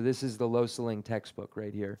 So this is the Losaling textbook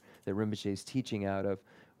right here that Rinpoche is teaching out of,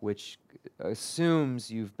 which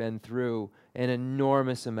assumes you've been through an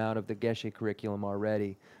enormous amount of the Geshe curriculum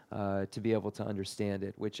already to be able to understand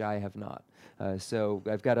it, which I have not. So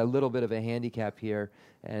I've got a little bit of a handicap here,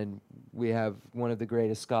 and we have one of the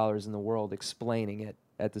greatest scholars in the world explaining it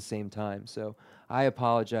at the same time. So I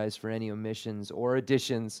apologize for any omissions or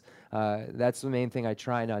additions. That's the main thing I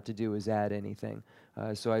try not to do, is add anything.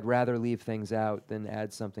 So I'd rather leave things out than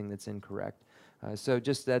add something that's incorrect. So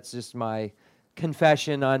that's just my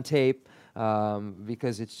confession on tape,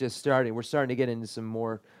 because it's just starting. We're starting to get into some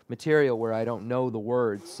more material where I don't know the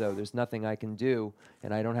words, so there's nothing I can do,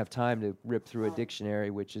 and I don't have time to rip through a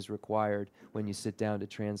dictionary, which is required when you sit down to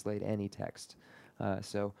translate any text.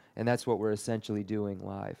 And that's what we're essentially doing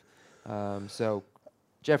live. So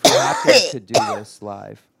Jeffrey Hopkins could do this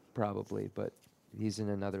live, probably, but he's in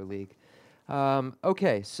another league.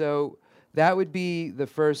 Okay, so that would be the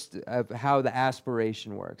first of how the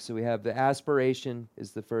aspiration works. So we have the aspiration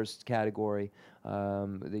is the first category,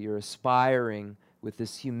 that you're aspiring with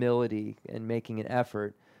this humility and making an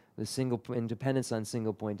effort, the independence on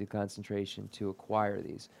single-pointed concentration to acquire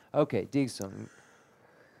these. Okay, Digsung.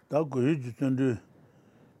 다 고유주던데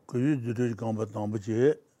고유주들 공부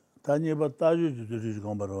담보지 다니바 다주주들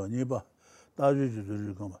공부로 니바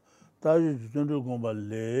다주주들 공부 다주주들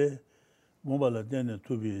공부래 공부를 때는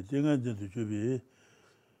투비 등한테도 주비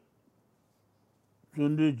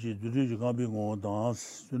준비지 주지 공부 공단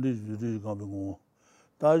준비지 공부 공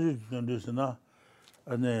다주주들스나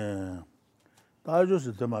안에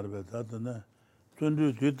다주스 때마다 다드네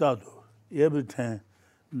준비 뒤다도 예비텐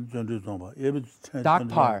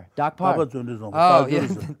Dakpar. Oh, yeah.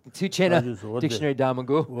 Tuchena Dictionary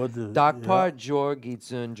Damagu. Dakpar Jor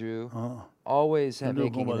Gitsunju. Always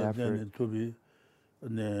making an effort.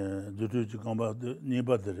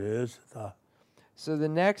 So the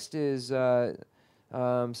next is, so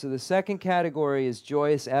the second category is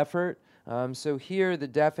joyous effort. So here the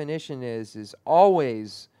definition is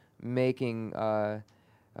always making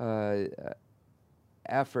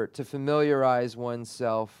effort to familiarize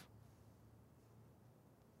oneself.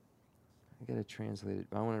 I gotta translate it.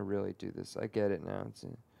 I want to really do this. I get it now.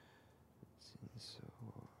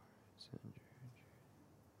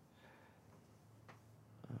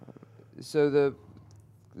 So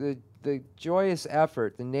the joyous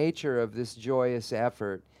effort, the nature of this joyous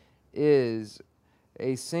effort, is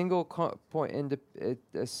a single point. I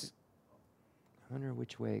wonder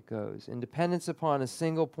which way it goes. Independence upon a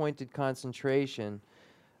single-pointed concentration,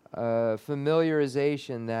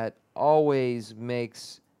 familiarization that always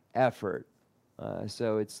makes effort.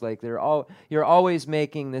 So it's like you're always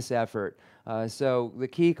making this effort. So the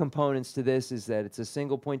key components to this is that it's a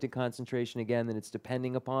single-pointed concentration, again, that it's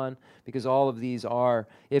depending upon, because all of these are,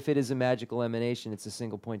 if it is a magical emanation, it's a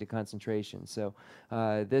single-pointed concentration. So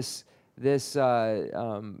this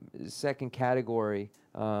second category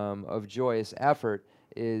of joyous effort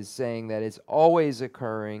is saying that it's always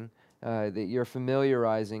occurring, that you're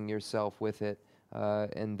familiarizing yourself with it,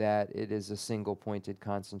 and that it is a single-pointed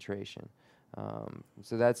concentration.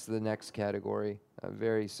 So that's the next category,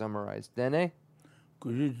 very summarized. Dene?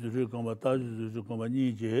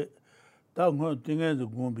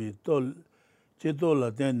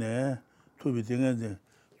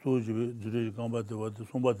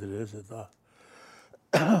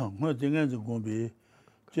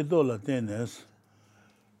 지도라 테네스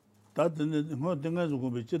다든지 뭐 등가서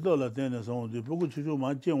공부 지도라 테네스 온데 보고 주주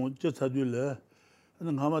많지 저 차들래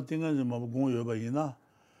는 가마 등가서 뭐 공유 봐이나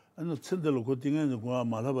아니 친들로 그 등가서 고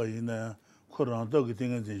말아 봐이나 코란도 그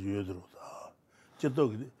등가서 유여들어다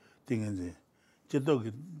지도 등가서 지도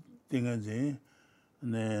등가서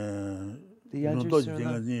네 이런도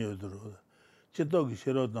등가서 유여들어 지도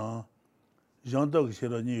싫어다 jan도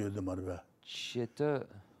싫어니 유여들 말봐 Shita.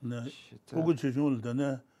 네. 보고 주중을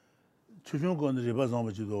때네 주중 건데 제가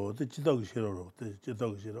zam지도 지도가 싫어로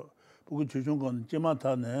지도가 싫어. 보고 주중 건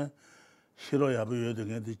제마타네 싫어야 보여야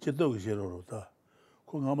되는데 지도가 싫어로다.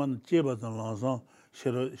 그 가만 제바던 라서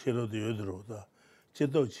싫어도 여들어다.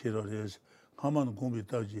 지도 싫어래서 가만 공부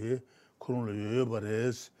따지 그런 거 여여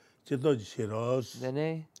버려서 지도 싫어서.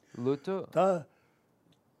 네네. 루토. 다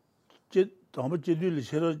다음에 지들이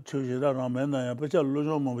싫어 저지라면 맨날 버자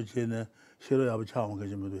로좀 뭐 지네 싫어야 봐 차원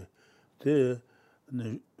가지면 돼.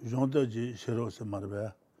 네 정도지 싫어서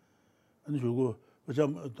말봐. 아니 저거 버자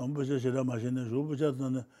돈버자 싫어 마시는 저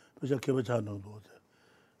버자는 버자 개버 차는 거.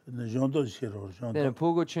 네 정도 싫어. 네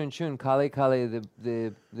보고 춘춘 칼리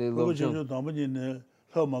the 보고 춘춘 담은이네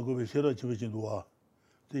서마고 싫어 집에진 와.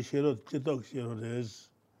 네 싫어 지도 싫어래서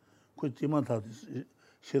그지만 다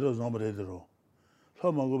싫어 좀 버려들어.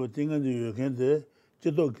 서마고 띵은지 근데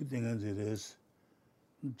지도 띵은지래서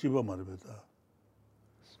집어 말베다.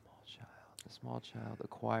 Small child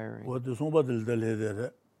acquiring. What the somebody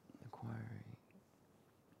there? Acquiring.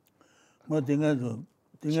 뭐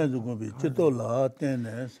띵아도 고비 지도라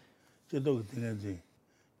때네스 지도 띵아지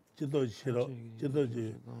지도 싫어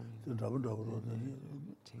지도지 좀 잡으러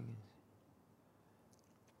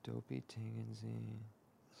Dopey Tenzin.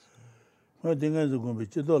 뭐 띵아도 고비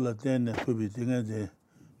지도라 때네 고비 띵아지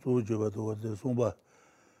조조바도 어디 송바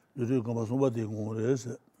요즘 거 송바데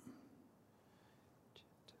공부해서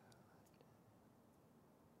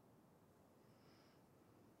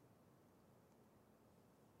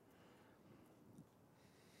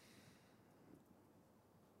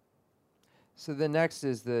So the next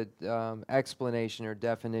is the explanation or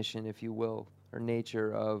definition, if you will, or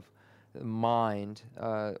nature of mind,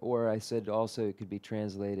 or I said also it could be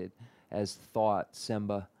translated as thought.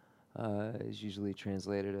 Semba is usually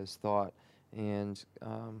translated as thought. And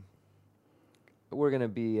we're going to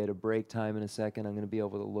be at a break time in a second. I'm going to be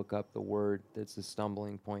able to look up the word that's the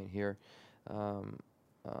stumbling point here.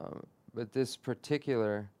 But this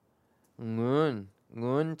particular ngun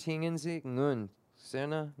tingenzi, ngun,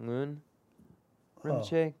 sena, ngun,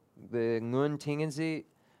 Rinpoche, the ngun tingenzi.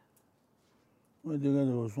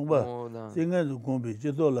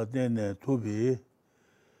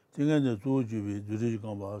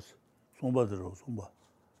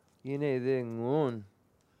 Yine de ngun.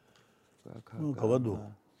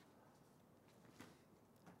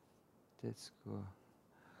 That's cool.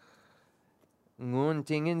 Ngun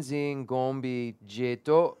tingenzi gombi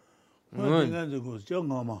jeto.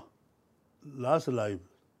 Ngun. Last life.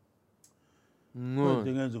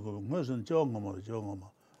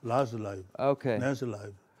 Last life. Okay. Next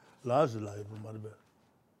life. Last life.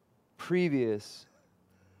 Previous.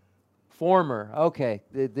 Former. Okay.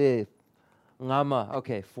 The ngama.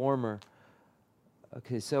 Okay. Former.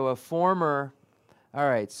 Okay. So a former. All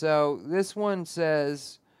right. So this one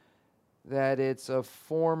says that it's a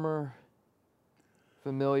former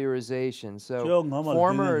familiarization. So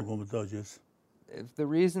former. If the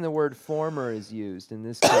reason the word former is used in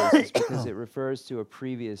this case is because it refers to a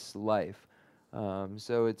previous life.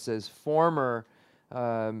 So it says former,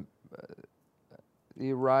 the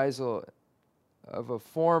arisal of a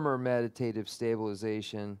former meditative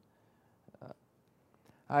stabilization.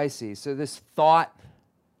 I see. So this thought,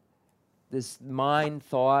 this mind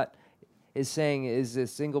thought, is saying is a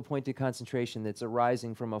single-pointed concentration that's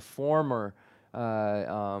arising from a former,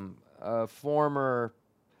 a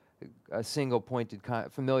single-pointed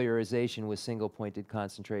familiarization with single-pointed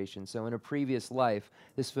concentration. So in a previous life,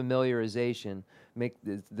 this familiarization,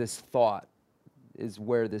 this thought, is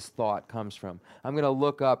where this thought comes from. I'm going to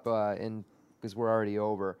look up, because we're already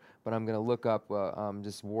over, but I'm going to look up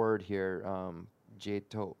this word here,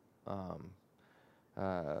 jeto.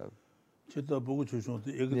 Rinpoche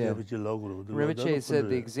said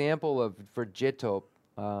the example for jeto,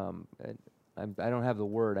 I don't have the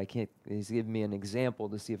word. I can't. He's giving me an example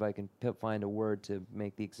to see if I can find a word to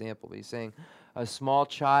make the example. But he's saying a small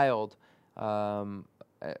child. I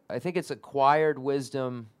think it's acquired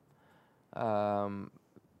wisdom. Rinpoche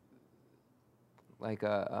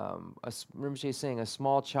is saying a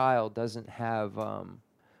small child doesn't have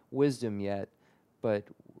wisdom yet, but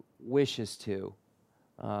wishes to.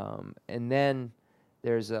 And then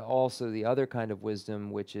there's also the other kind of wisdom,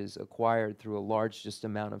 which is acquired through a large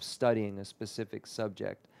amount of studying a specific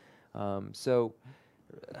subject. So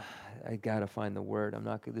I gotta find the word.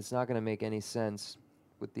 It's not gonna make any sense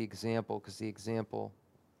with the example, because the example.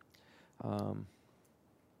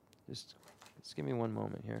 Just give me one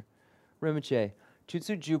moment here. Rinpoche,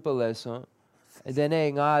 chutsu jupa leson. And then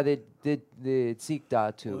nga the tsik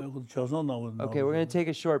datu. Okay, we're gonna take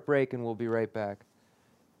a short break and we'll be right back.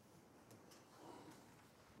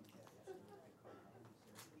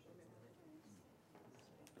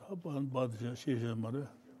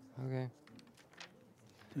 Okay.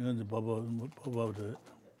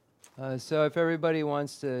 So if everybody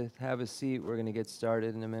wants to have a seat, we're going to get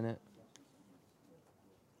started in a minute.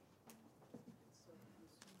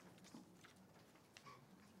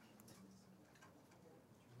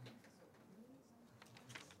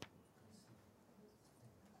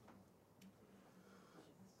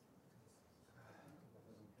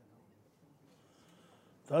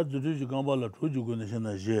 Da dürücü gamba la çocuğu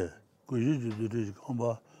güneşine je. Kuyucu dürücü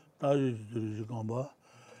gamba, dağcı dürücü gamba.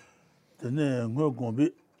 Tene ngö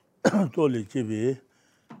gombi tole çebi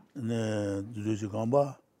ne dürücü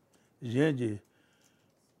gamba. Jenci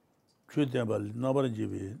çöten bal nabarın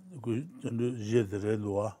cebi kuyucu je de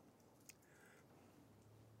redwa.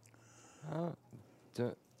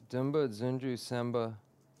 Dumba zunju samba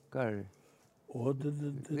gari. O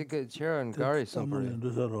de the chair gari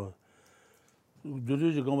somebody.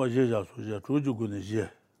 dürücü gamba je ja soja çocuğu güne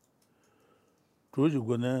je. Çocuğu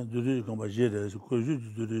güne dürücü gamba je de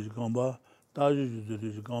kuyucu dürücü gamba, dağcı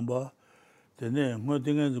dürücü gamba. Tene ngö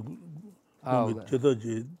dingen gombi çeda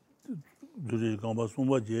je dürücü gamba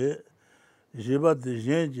sumba je. Jeba de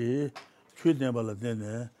jenci çöten bala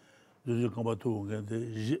dene dürücü gamba tuğun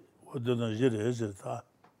gende je. O dönen je de ezerta.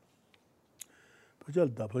 Pachal.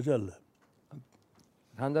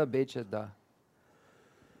 Handa becha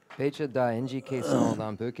da NGK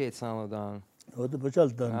sanladan, böke sanladan. O da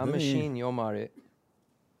pachal da. Machine yomare.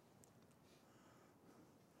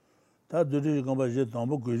 Ta dürücü gamba je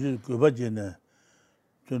tambo gözü göba jene.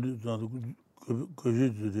 Gözü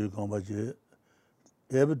dürücü gamba je.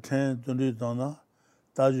 Every time dürücü dana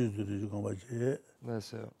다주 들으지 공부지.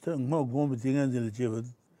 That's it. 뭐 공부 딩한들 집어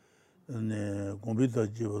네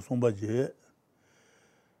공부도 집어 송바지.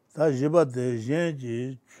 다 집어대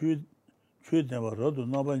젠지 최대마로도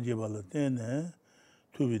나반 집어를 때네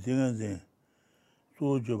투비 딩한데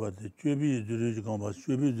또 집어대 죄비 들으지 공부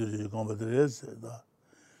죄비 들으지 공부들에서다.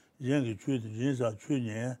 젠기 최대 진사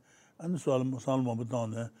최년 안 살모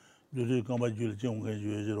못하네 들으지 공부 줄 정해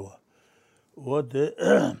주어지로. 어때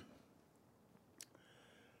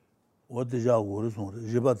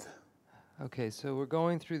Okay, so we're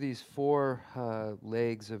going through these four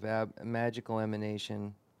legs of magical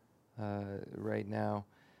emanation right now,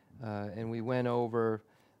 and we went over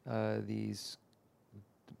this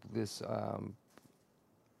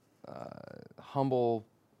humble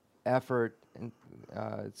effort, and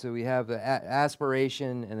so we have the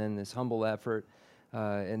aspiration, and then this humble effort,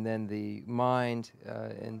 and then the mind,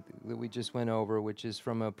 and that we just went over, which is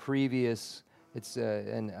from a previous. It's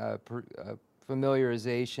a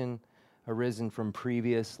familiarization arisen from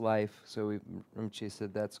previous life. So Rinpoche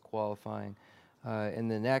said that's qualifying. And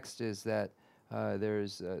the next is that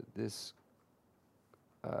there's this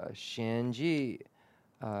Shenji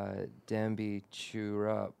Dembi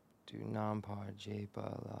Churup Du Nampar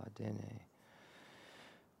Jepa La Dene.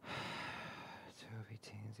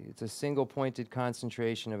 It's a single-pointed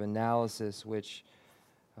concentration of analysis, which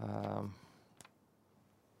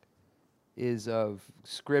is of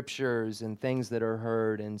scriptures and things that are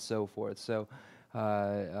heard and so forth. So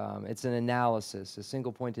it's an analysis, a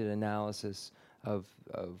single-pointed analysis of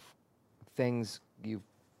things you,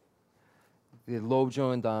 the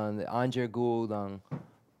Lobsang dan, the Anjergu dan,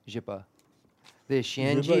 Jipa, the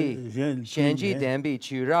Shenji Dembi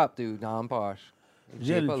Churap Du Nampar.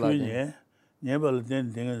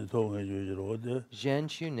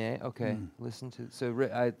 Okay. Listen to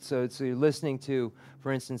so you're listening to,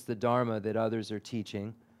 for instance, the Dharma that others are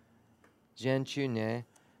teaching. Zhenchune.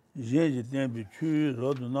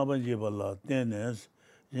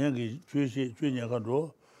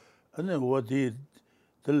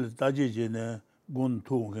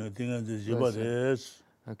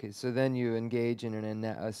 Okay, so then you engage in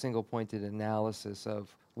a single-pointed analysis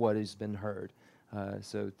of what has been heard.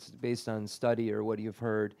 So it's based on study or what you've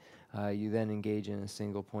heard, you then engage in a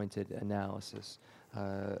single-pointed analysis.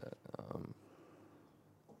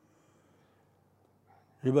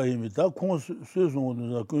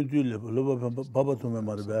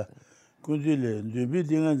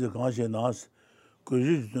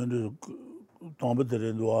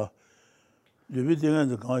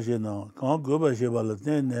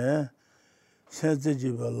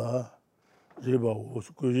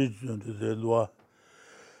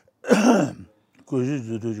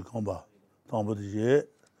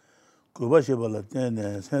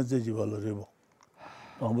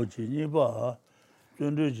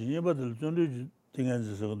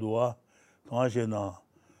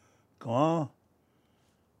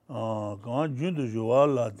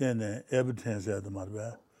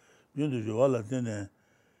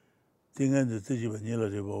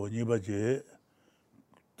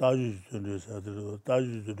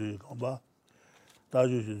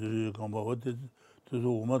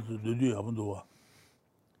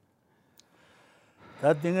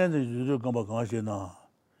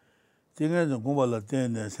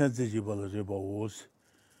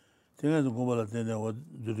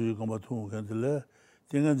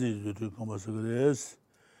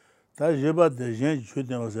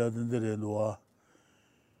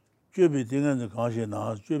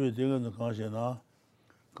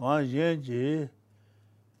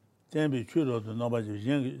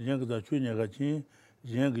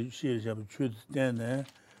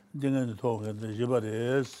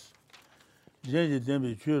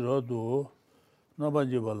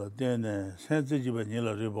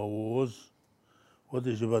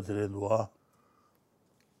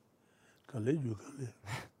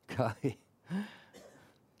 Kali.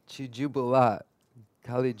 Chujubala.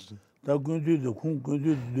 Kali.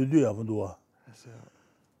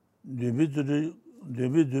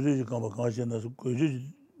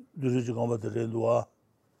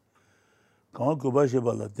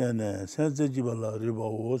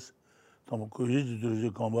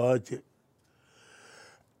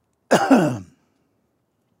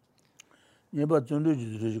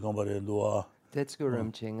 That's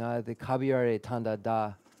Rinpoche. The Kabiyare Tanda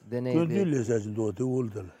Da.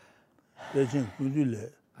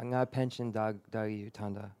 Anga pension dagi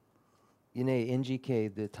tanda. Yine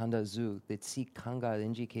NGK the tanda zu, the tsik kanga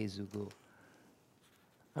NGK zugu.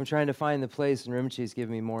 I'm trying to find the place, and Rinpoche's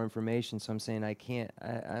giving me more information, so I'm saying I can't.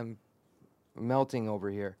 I'm melting over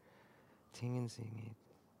here. Tingan singi.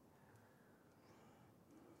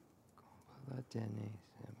 la dene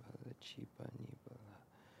sembala chipa nibala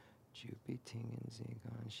jupi tingin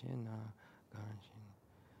zigan shena ganshin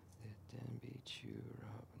den be chu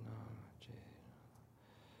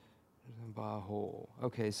baho.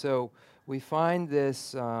 Okay, so we find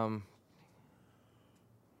this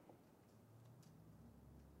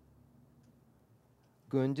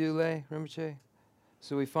Gundule, Rinpoche?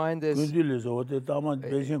 So we find this. So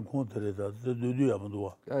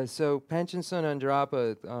Panchen Son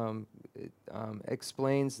Andrapa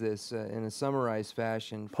explains this in a summarized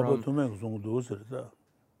fashion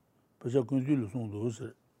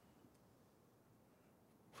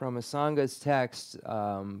from Asanga's text,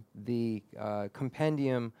 the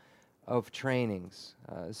compendium of trainings.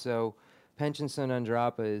 So Panchen Son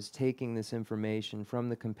Andrapa is taking this information from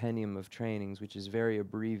the compendium of trainings, which is very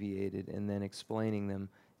abbreviated, and then explaining them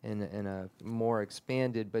in a more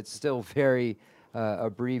expanded but still very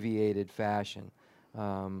abbreviated fashion.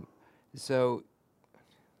 So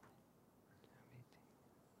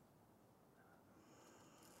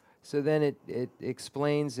then it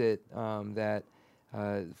explains it that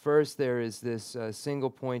first there is this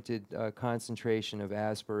single-pointed concentration of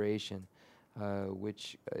aspiration,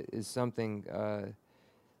 which is something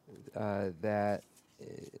that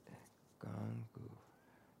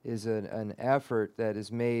is an effort that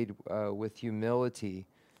is made with humility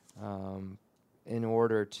in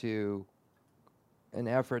order to,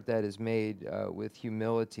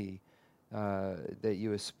 that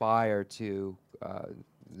you aspire to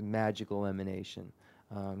magical emanation.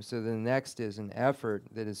 So the next is an effort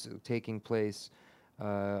that is taking place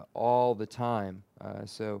all the time.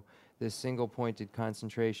 So this single-pointed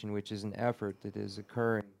concentration, which is an effort that is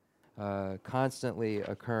occurring, constantly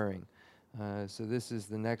occurring. So this is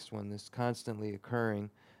the next one, this constantly occurring.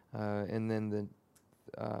 And then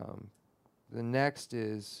the next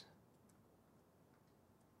is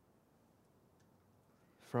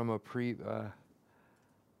from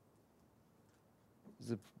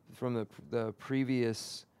the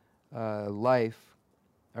previous life,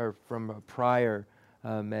 or from a prior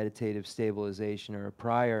meditative stabilization, or a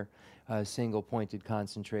prior single-pointed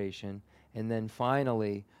concentration. And then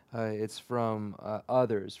finally, it's from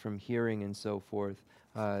others, from hearing and so forth,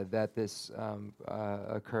 that this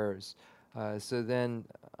occurs. So then,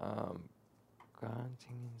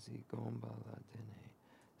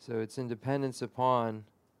 so it's in dependence upon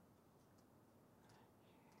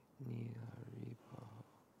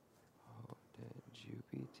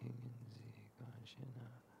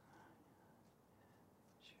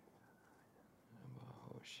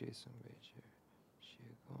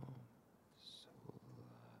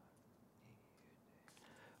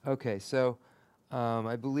Okay, so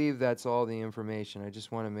I believe that's all the information. I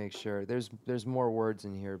just want to make sure. There's more words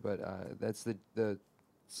in here, but that's the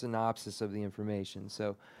synopsis of the information.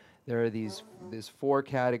 So there are these four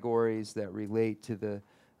categories that relate to the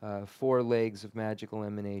four legs of magical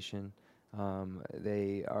emanation.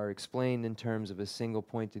 They are explained in terms of a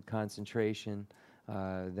single-pointed concentration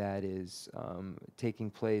that is taking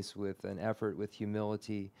place with an effort with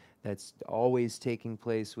humility, that's always taking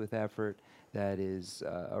place with effort, that is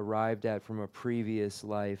arrived at from a previous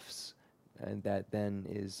life's, and that then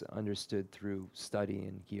is understood through study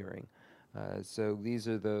and hearing. So these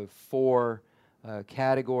are the four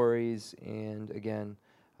categories, and again,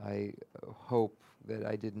 I hope that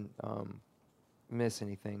I didn't miss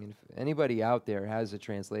anything. And if anybody out there has a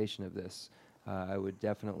translation of this, I would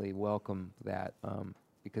definitely welcome that,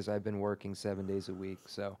 because I've been working 7 days a week,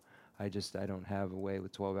 so I don't have a way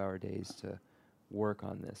with 12-hour days to work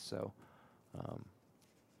on this. So,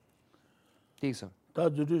 Dixon. So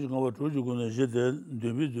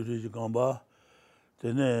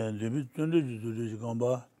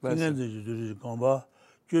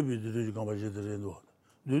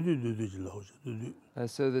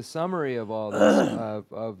the summary of all this,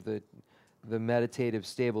 of the meditative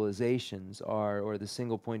stabilizations are, or the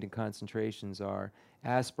single-pointed concentrations are,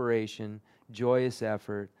 aspiration, joyous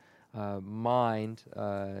effort, mind,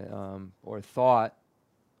 or thought,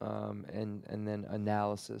 and then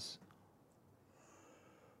analysis.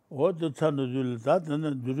 What the time to do that, and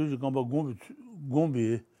then do you come back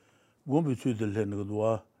gombi to the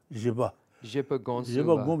Lengadua, Jiba. Jiba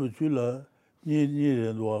gombi to la, ni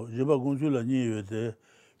Rendua, Jiba Gonzula, ni the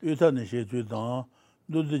Utan she to down,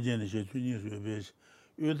 do the Genesis to News,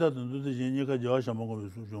 Utan do the Genica Josh among the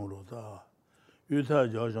Sunrota. Uta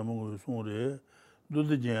Josh among the Sunre, do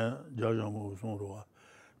the Gen, Josh among the Sunroa.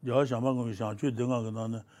 Josh among the Shantu,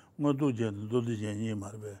 Dengan, not do Gen, do the Geni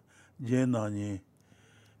Marbe, Genani.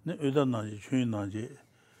 Ne öden naji çün naji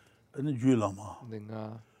ne jülama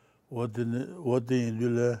what the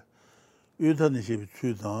öden işe bir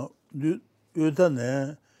çüdan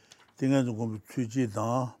요단에 딩한도 공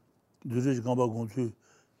취지다 주르지 감바 공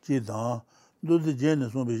취지다 너도 제는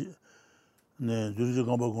소비 네 주르지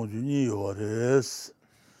감바 공 취니 요레스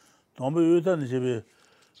담배 요단에 집에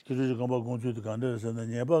주르지 감바 공 취도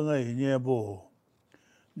간데서는 예방아 예보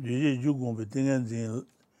주지 주공비 딩한진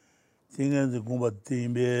공바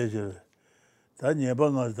딩베저 다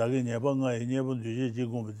예방아 다게 예방아 예본 주지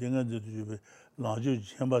주공비 딩한도 주비 라주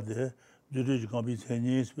쳔바데 주르지 감비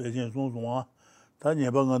체니 스페션 송송아 다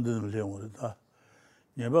예방한다는 내용이다.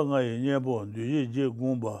 예방아에 예보 주지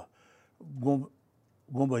공바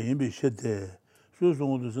공바 임비 셰데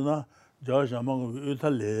수송도스나 자샤망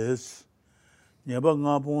의탈레스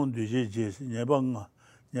예방아 본 주지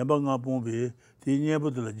예방아 본비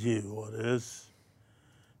디니에부들 제요레스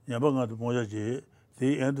예방아도 뭐야지 디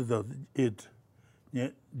엔드 더 it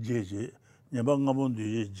예 제제 예방아 본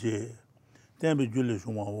주지 제 템비 줄레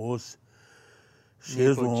송아오스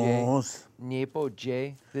셰송스 Niepo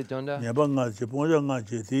J, the Donda. 예방아 제 보장아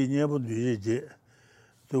제 디니에부 주지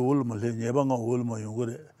또 올마래 예방아 올마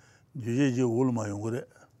용거래 주지 올마 용거래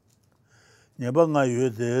예방아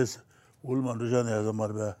유에데스 올마 루자네서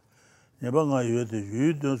말바 예방아 유에데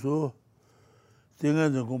유드소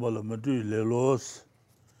띵한테 공발로 맞지 레로스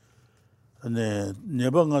네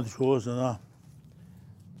예방아 쇼스나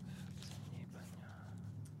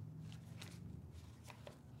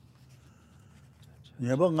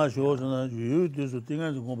예방아 쇼스나 유드소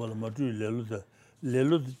띵한테 공발로 맞지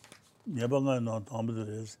레로 예방아 나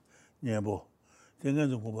담들레스 예보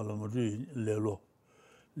띵한테 공발로 맞지 레로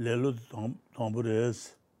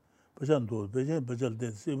담브레스 버잔도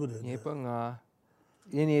버잘데 세브레 Niepanga.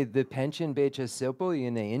 Any the pension becha silpo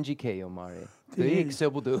in the NGK omare. The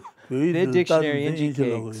silbudu. The dictionary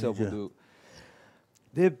NGK silbudu.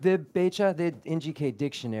 The becha the NGK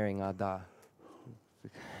dictionary ngada.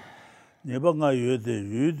 예방아 유에데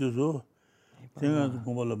유드소 띵한테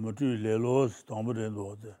공발로 맞지 레로스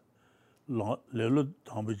담브레도데 레로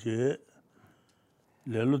담브제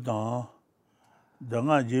레로 당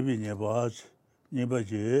당아 제비 네바스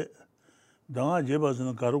네바제 당아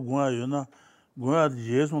제바스는 가루 공화요나 공화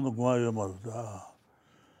예송도 공화요 말다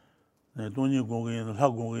네 돈이 공인을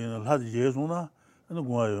하고 공인을 하지 예송나 는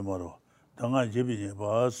공화요 말어 당아 제비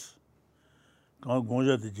네바스 강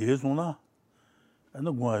공자도 예송나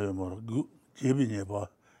는 공화요 말어 제비 네바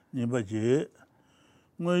네바제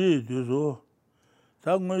뭐이 돼서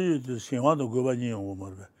당뭐이 신화도 거바니 오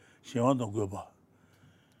말어 신화도 거바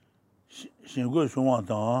신고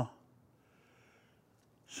송화당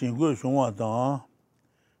신고 송화당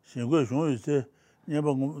신고 송유세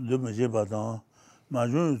예방 르메제바당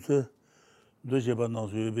마준유세 도제바당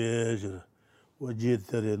수베제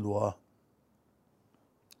오지테렌도아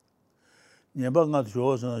예방아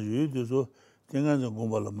조선 유유도서 땡간정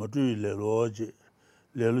공발로 모두이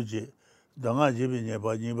레로지 당아 집이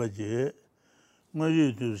예바니바제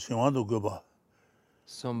뭐유도 신화도 거바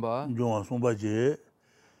Somba. 종아 송바제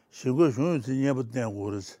신고 송유세 예부된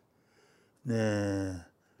고르스 네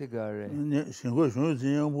Figare. 신고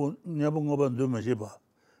송유세 예본 거반 도메제바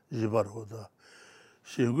지바로다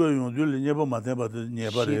신고 용들 예보 마테바도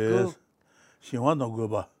예바레 신화도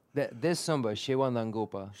거바 This somba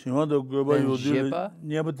shewanangopa. 신화도 거바 then 요들 jepa?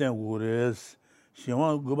 예부된 고르스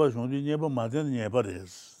신화 거바 송디 예보 마테는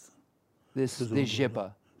예바레스 This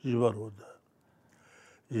jepa. 지바로다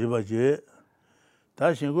지바제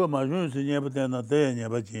다 신고 마준스 예부된나 대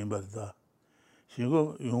예바진 버다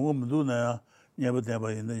신고 용어 무도나야 예부된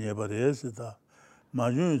있는 예바레스다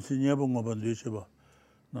마준스 예본 거 번디셔봐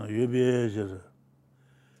나 예베저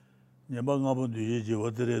예방아 번디지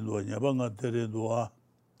어디래도 예방아 때래도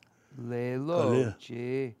Lelo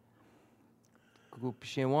J. Gup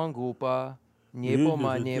shewangopa. Niepo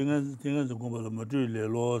ma nie. 땡에서 공부를 못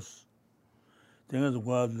레로스 땡에서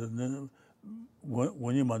과는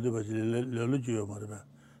원이 만들어지 레로지요 말이야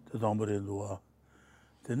더 담버래도와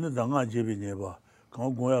되는 당아 집이 내봐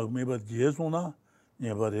강 고야 매바 예송나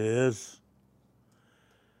내바레스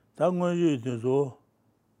당원이 돼서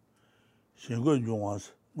신고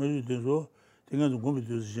중앙스 뭐지 돼서 땡에서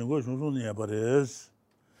공부돼서 신고 중송 내바레스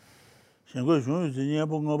신고 중앙스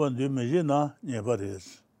내본 거반 되면이나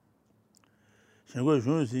내바레스 신고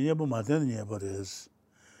중앙스 내본 마ten 내바레스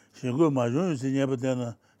신고 마중스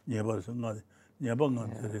내바되나 내바레스 나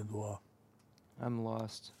내방한테도와 I'm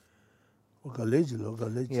lost. 오갈레지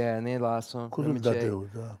Yeah, and they lost one.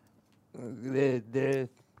 kurudade우다 They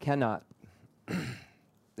cannot.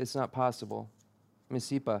 It's not possible.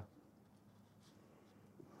 Misipa.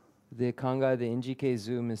 The Kanga, the NGK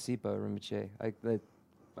Zoo Misipa Rinpoche.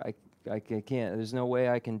 I can't. There's no way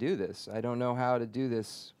I can do this. I don't know how to do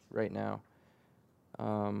this right now.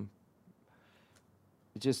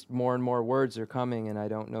 just more and more words are coming, and I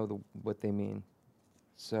don't know what they mean.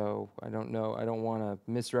 So I don't know. I don't want to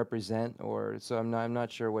misrepresent, so I'm not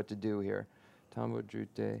sure what to do here. Tambo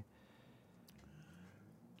Drute.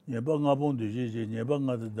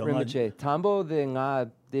 Rinpoche. Tambo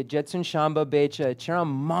the Jetsun Shamba Becha Chiram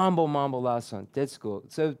Mambo Lason. That's cool.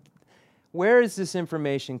 So where is this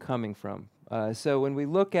information coming from? So when we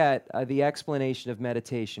look at the explanation of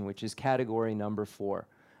meditation, which is category number 4,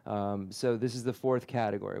 so this is the 4th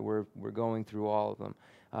category. We're going through all of them.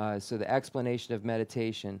 So the explanation of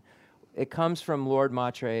meditation, it comes from Lord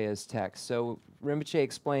Maitreya's text. So Rinpoche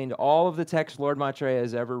explained all of the texts Lord Maitreya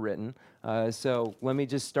has ever written. So let me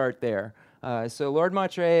just start there. So Lord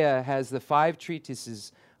Maitreya has the 5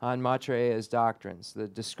 treatises on Maitreya's doctrines: the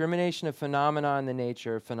discrimination of phenomena and the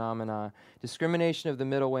nature of phenomena, discrimination of the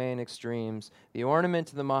middle way and extremes, the ornament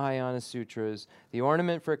to the Mahayana Sutras, the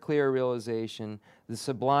ornament for clear realization, the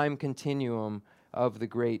sublime continuum of the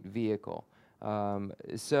great vehicle.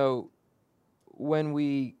 So when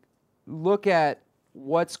we look at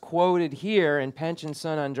what's quoted here in Panchen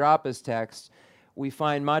Sun Andrapa's text, we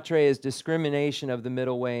find Maitreya's discrimination of the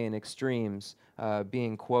middle way and extremes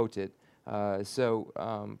being quoted. Uta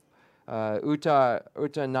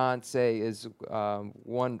Nantse is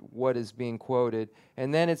what is being quoted.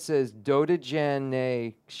 And then it says Dodajen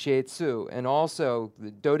ne Shetsu, and also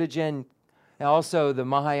the Dodajen, also the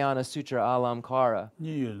Mahayana Sutra Alamkara.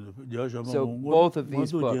 So both of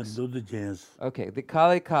these books. Okay, the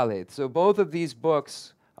Kale Kale. So both of these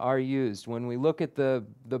books are used. When we look at the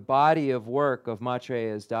body of work of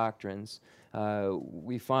Maitreya's doctrines,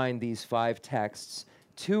 we find these 5 texts.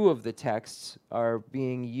 2 of the texts are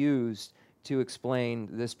being used to explain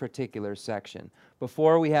this particular section.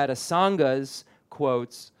 Before we had Asanga's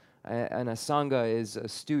quotes, and Asanga is a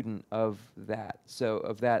student of that, so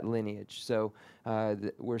of that lineage. So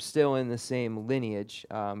we're still in the same lineage,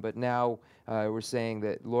 but now we're saying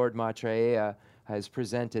that Lord Maitreya has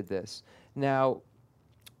presented this. Now,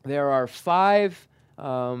 there are 5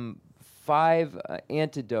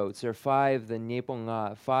 antidotes, or 5 the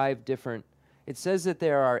Nyeponga, 5 different. It says that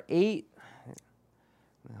there are 8.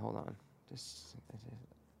 Hold on.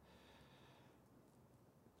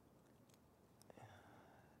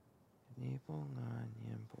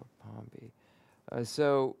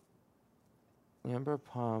 So, Nyambar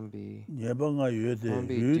Pombi.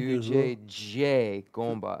 Pombi Duje J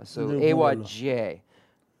Gomba. So, Ewa J.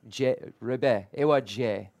 Rebe. Ewa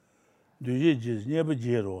J.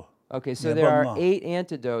 Okay, so there are 8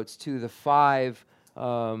 antidotes to the 5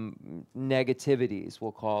 negativities,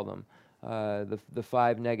 we'll call them, the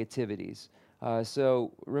 5 negativities.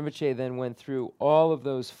 So Rinpoche then went through all of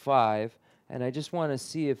those 5, and I just want to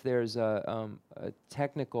see if there's a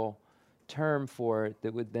technical term for it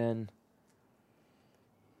that would then...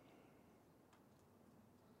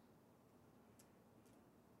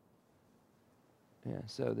 Yeah,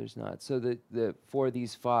 so there's not. So for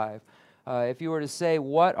these 5, if you were to say,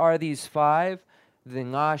 what are these 5? The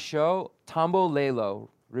nga sho tambo lelo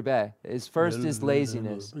ribe is first is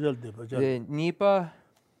laziness. The nipa.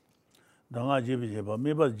 The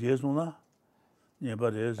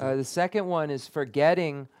second one is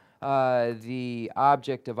forgetting the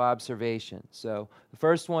object of observation. So the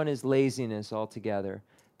first one is laziness altogether.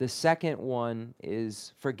 The second one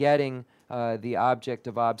is forgetting the object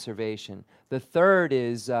of observation. The third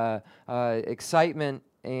is excitement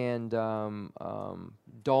and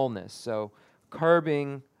dullness. So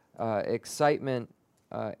curbing excitement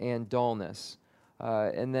and dullness.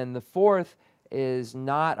 And then the 4th is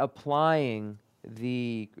not applying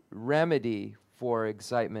the remedy for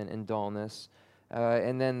excitement and dullness.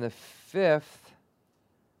 And then the 5th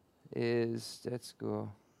is, let's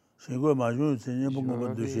go.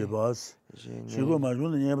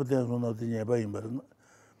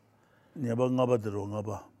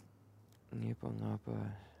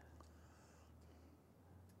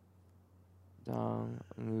 Dang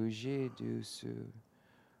nguje dusu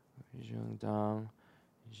jung dang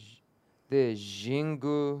the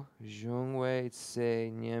jingu jungwei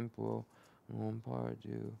tse nyempo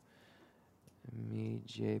ngompardu mi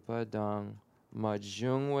jepa dang ma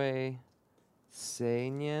jungwei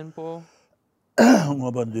tse nyempo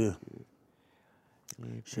ngobandu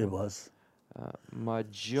shebas ma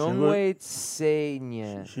jungwei tse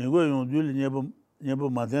nyen shingwe yongdul nyebo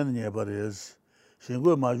maten nyebares.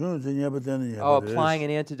 Oh, applying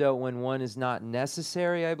an antidote when one is not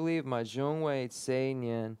necessary, I believe. Majungwei tse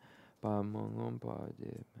nyen ba mongompa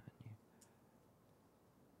de.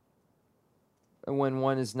 When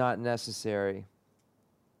one is not necessary.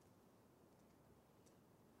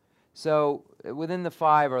 So within the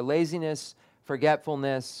 5 are laziness,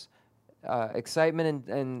 forgetfulness, excitement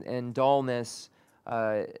and dullness,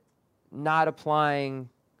 not applying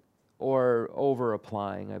or over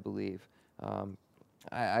applying, I believe.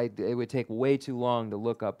 It would take way too long to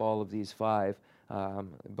look up all of these 5,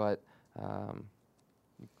 but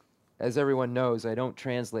as everyone knows, I don't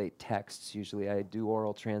translate texts usually. I do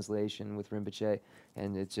oral translation with Rinpoche,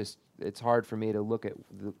 and it's hard for me to look at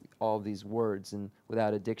all of these words and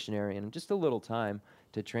without a dictionary and just a little time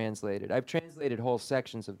to translate it. I've translated whole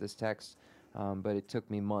sections of this text, but it took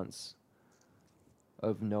me months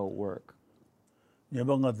of no work.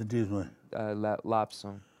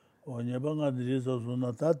 Lobsang.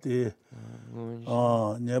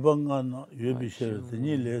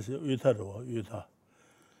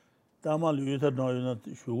 Tamal yuta no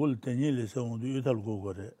shugul tenile se undu yutal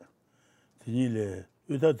gogore. Tenile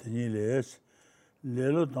yuta tenile es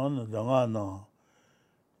lelo dan danga na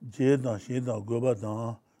je dan she dan goba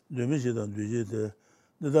dan demi she dan duje de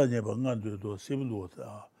da ne bangan de do siblu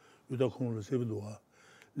ta yuta khumlu siblu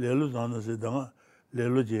lelo dan se danga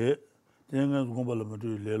lelo je tenga gombala ma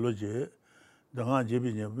du lelo je danga je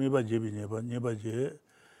bi ne me ba je bi ne ba je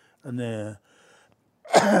ane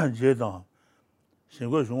je dan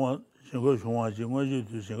shingo shungwa shingo shungwa ji ngwa ji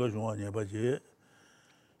tu shingo shungwa nyeba ji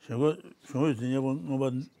shingo ji nyeba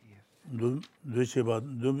ngwa du sheba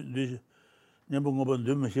du nyeba ngwa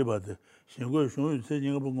du me sheba de shingo ji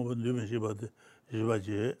nyeba ngwa du me sheba de sheba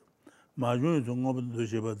ji ma jun ji ngwa du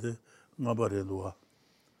sheba de ngwa re duwa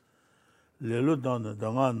lelu dan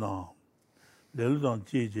danga na lelu dan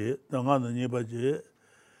ji ji danga na nyeba ji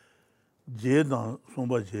ji dan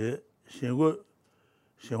songba ji shingo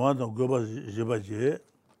shingwa dan goba sheba ji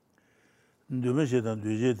ndome shedan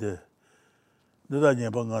duje de nda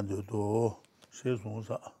nyeba ngando to she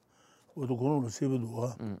songsa odo kono sebe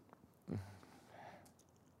duwa.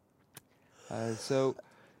 So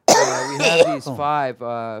we have these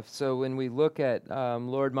 5. So when we look at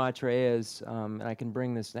Lord Maitreya's, and I can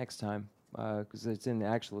bring this next time because it's in the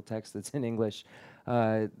actual text that's in English,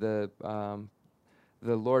 the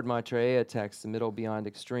Lord Maitreya text, the Middle Beyond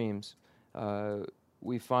Extremes,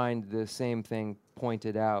 we find the same thing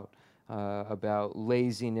pointed out about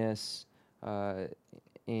laziness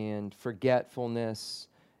and forgetfulness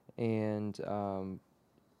and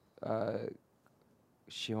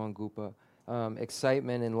Shivangupa,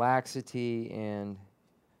 excitement and laxity and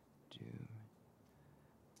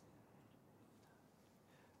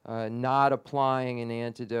not applying an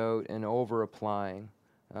antidote and over applying.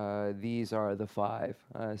 These are the 5.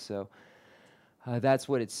 So that's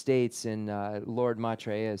what it states in Lord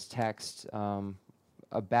Maitreya's text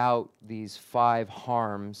about these 5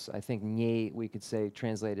 harms. I think nye, we could say,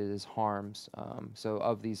 translated as harms. So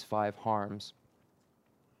of these 5 harms.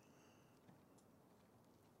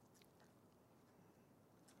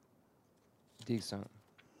 Decent.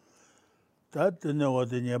 That never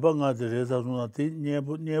the nyeba ngade reza suna ti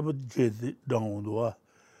nyeba je dang duwa.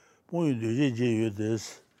 Ponyu duje je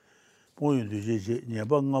yudes. Ponyu duje je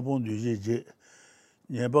nyeba ngabon duje je.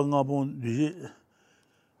 Nyeba ngabon duje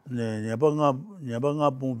ne nyeba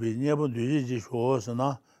ngabon bi nyeba duje je sho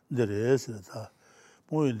sana deres ta.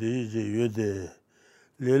 Ponyu duje je yude.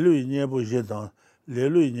 Lelu nyeba je dang.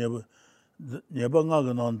 Lelu nyeba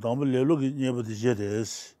ngag nan dang lelu nyeba je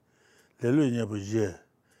des. Lelu nyeba je.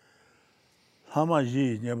 Hama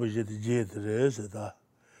ji nyeba je de je deres ta.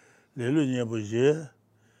 Lelu nyeba je.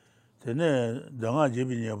 Tene danga je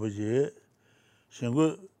bi nyeba je.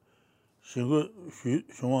 Shingo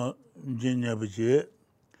shungwa jin nyeba je.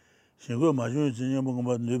 Shingo majun jin nyeba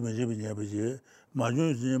ngomba ndu me je bi nyeba je.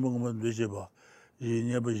 Majun jin nyeba ngomba ndu sheba. Je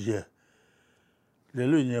nyeba je.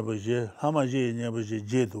 Lelu nyeba je. Hama je nyeba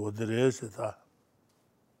je do deres ta.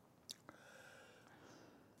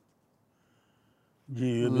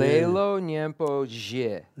 Lelo nyempo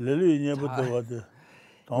je. Lelu nyeba do wade.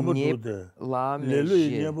 Tambo do de.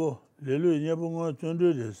 Lelu nyeba ngo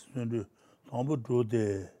chundu des. Chundu. Tambo do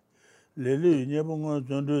de. Lelu nyeba ngo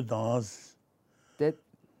chundu dans. That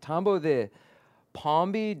tambo de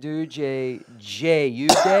pombi du je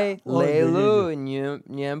yude lelu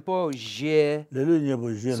nyempo je. Lelu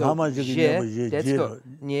nyeba je. Hama je nyeba je. That's good.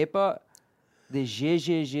 Nyepa the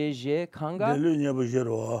je kanga. Lelu nyeba je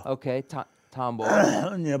ro. Okay, tambo.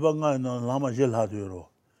 Nyeba nga no lama je la do ro.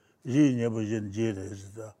 Je nyeba je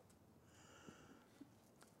des da.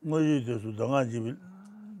 Ngo je de su danga ji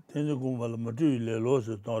Tenzin kumbala matu le lo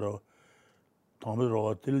se toro tambi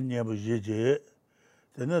ro til nyeba je.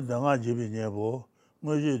 Tene danga jibi nyebo.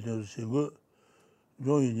 Ngo je de shingo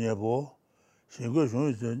jongi nyebo. Shingo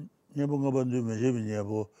shungi se nyebo ngaba ndu me jebi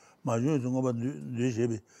nyebo. Ma jungi se ngaba ndu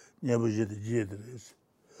shebi nyebo je de je de res.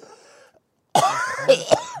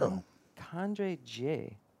 Kandre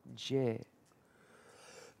J. je.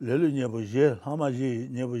 Lelu Nyebo Je, Hamaji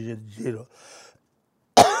Nyebo Je.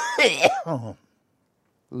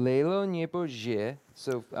 Lelo Nyepo Je.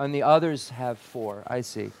 So, and the others have 4. I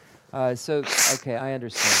see. Okay, I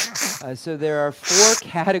understand. So there are 4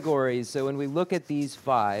 categories. So when we look at these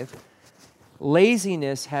 5,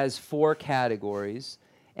 laziness has 4 categories.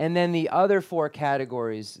 And then the other 4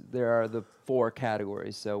 categories, there are the 4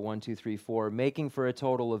 categories. So 1, 2, 3, 4, making for a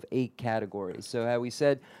total of 8 categories. So how we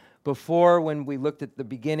said before when we looked at the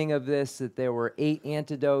beginning of this that there were 8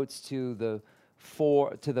 antidotes to the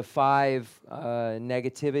 5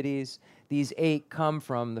 negativities. These 8 come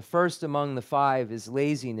from, the first among the 5 is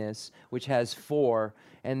laziness, which has 4,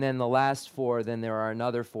 and then the last 4, then there are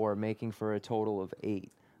another 4, making for a total of 8.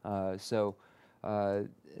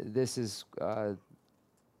 This is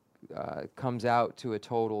comes out to a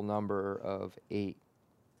total number of 8.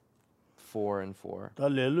 4 and 4.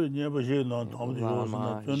 Lama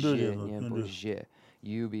Je Nyempo Je.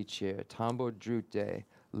 Yubi Chair. Tambo Drute.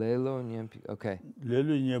 Lelo Nyempi. Okay.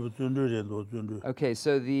 Okay,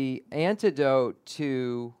 so the antidote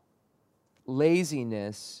to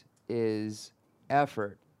laziness is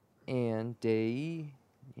effort. And Dei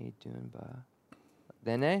Yidunba.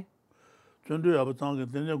 Dene? So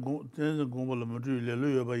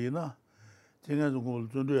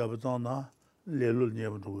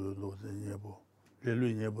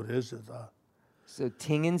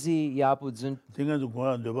Tingenzi Yapu Zun.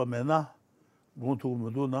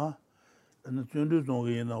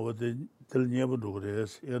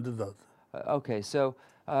 Okay, so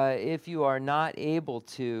if you are not able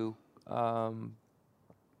to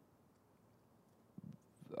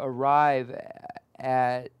arrive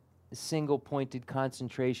at single-pointed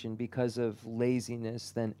concentration because of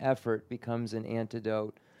laziness, then effort becomes an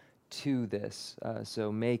antidote to this. So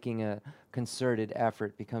making a concerted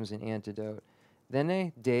effort becomes an antidote.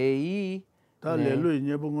 Then Dei. Okay,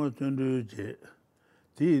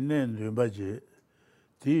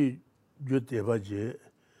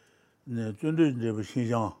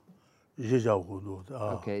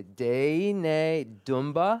 Dei ne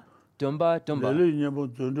Dumba. Dumba.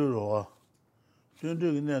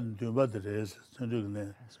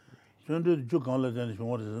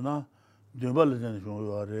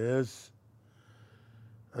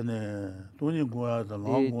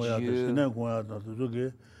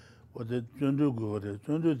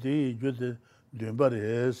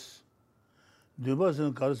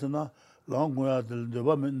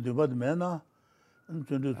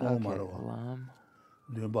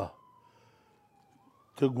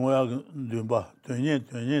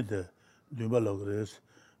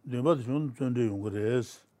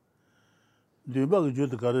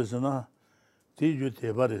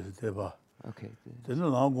 Okay.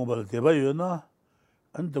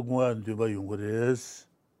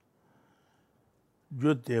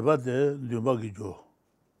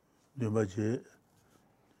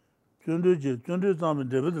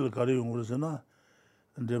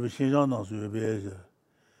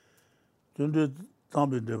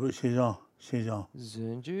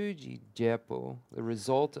 Zunjuji Jepo, the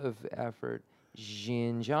result of effort,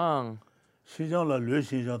 Xinjiang.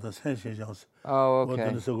 Oh, okay.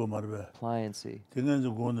 Pliancy.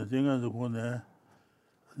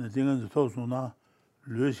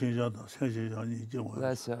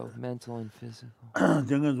 Less so, mental and physical.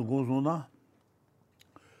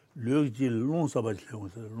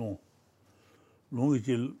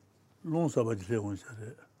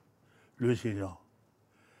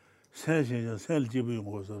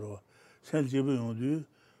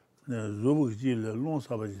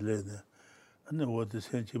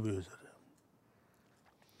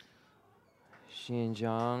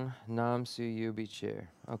 Xinjiang Nam Su Yubi Chair.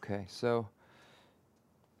 Okay,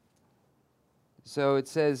 so it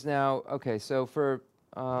says now, okay, so for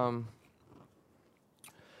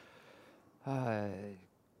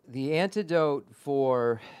the antidote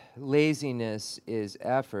for laziness is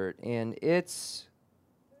effort, and it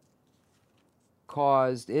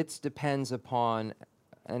depends upon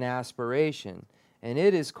an aspiration, and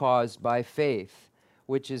it is caused by faith,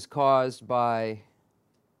 which is caused by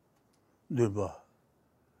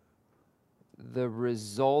the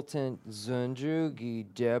resultant Zunju Gi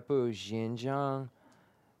Depu Xinjiang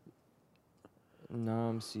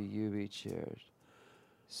Nam Si Yubi Chair.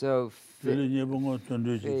 So faith,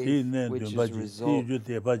 which is result.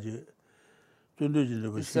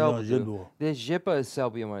 This jipa is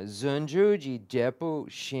self-yuma. Zunju Ji Depu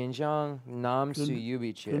Xinjiang Nam Su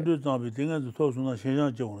Yubi Chair.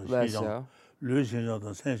 Less so.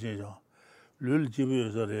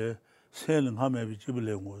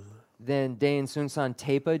 Then Dain Sun San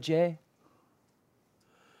Tepa J.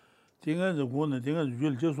 띵가지 고는 띵가지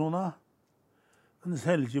줄 제소나 근데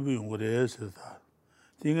살 집이 용 거래서다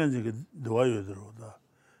띵가지 그 도와요 들어다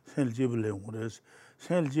살 집을 내용 그래서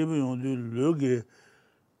살 집이 용들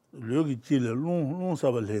여기 찔러 롱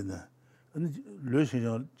사발 해나 근데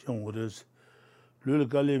르시장 정 그래서 르를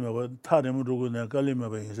깔리면 뭐 타рем을 두고 내가 깔리면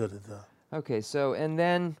봐 인사다 Okay, so and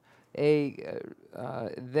then a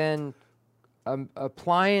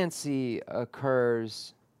pliancy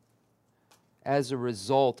occurs as a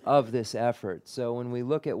result of this effort. So when we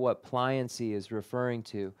look at what pliancy is referring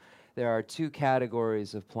to, there are two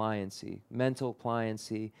categories of pliancy: mental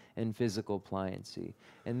pliancy and physical pliancy.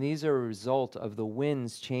 And these are a result of the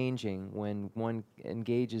winds changing when one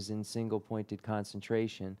engages in single-pointed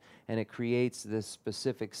concentration, and it creates this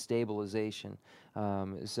specific stabilization.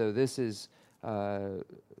 So this is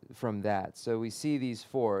from that. So we see these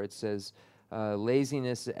four. It says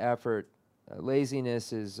laziness, effort.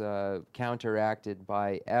 Laziness is counteracted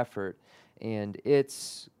by effort, and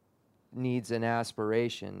its needs an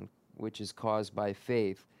aspiration, which is caused by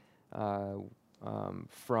faith.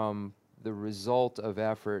 From the result of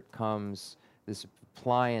effort comes this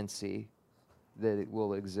pliancy that it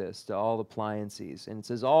will exist, all the pliancies. And it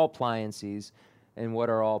says all pliancies, and what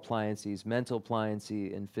are all pliancies? Mental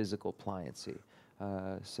pliancy and physical pliancy.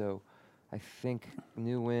 So I think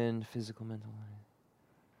new wind, physical, mental.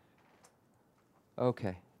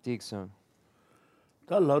 Okay, Diksun.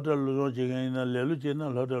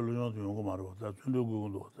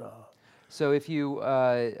 So if you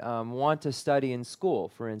want to study in school,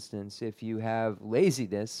 for instance, if you have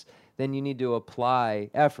laziness, then you need to apply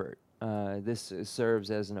effort. This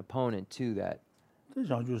serves as an opponent to that.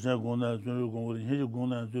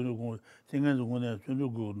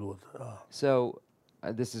 So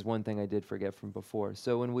this is one thing I did forget from before.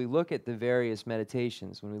 So when we look at the various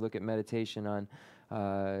meditations, when we look at meditation on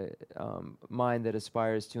mind that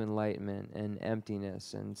aspires to enlightenment and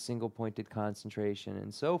emptiness and single-pointed concentration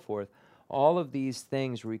and so forth, all of these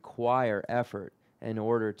things require effort in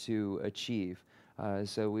order to achieve.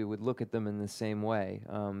 So we would look at them in the same way,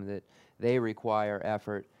 that they require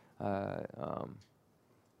effort,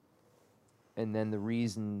 and then the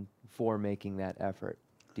reason for making that effort.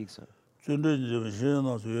 Diksun.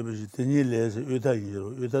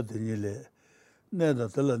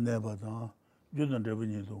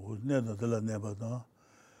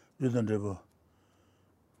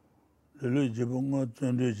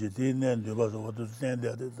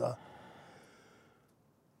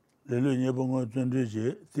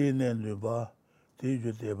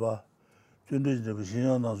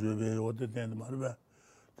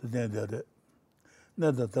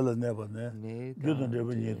 Neda tala neba ne, judan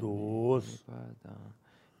reba nye doos,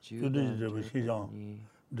 judan reba shijang,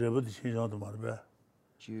 reba di shijang to marbe.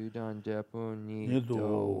 Judan depo Nye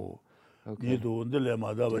do, nye do, dele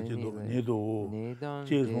madaba jido, nye do,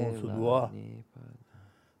 che song su duwa,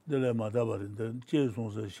 dele madaba rinda, che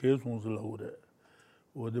song su, she song su la ure,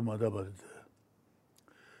 wadi madaba rinda.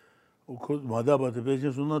 Madaba te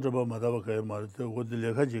peche suna reba madaba kaya marite, wadi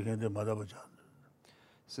lekha jikende madaba chan.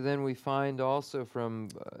 So then we find also from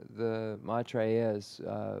the Maitreya's,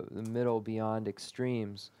 the middle beyond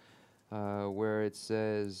extremes, where it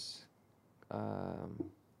says,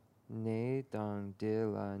 Ne dang de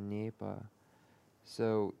la nepa.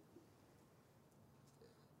 So,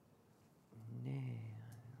 Ne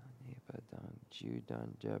nepa dang ju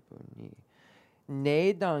dang jepo ni.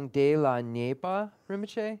 Ne dang de la nepa,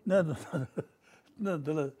 Rinpoche? No,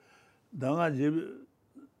 danga jibi.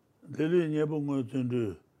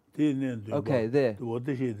 Okay, the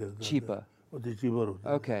Chipa.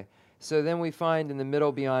 Okay, so then we find in the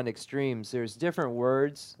middle beyond extremes, there's different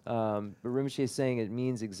words, but Rinpoche is saying it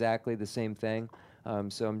means exactly the same thing.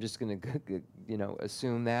 So I'm just going to,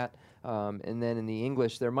 assume that. And then in the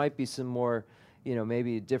English, there might be some more,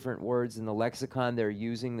 maybe different words in the lexicon they're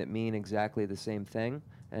using that mean exactly the same thing.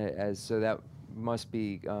 So that must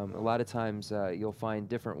be, a lot of times you'll find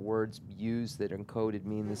different words used that encoded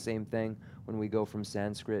mean the same thing when we go from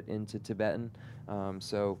Sanskrit into Tibetan.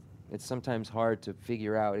 So it's sometimes hard to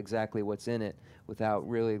figure out exactly what's in it without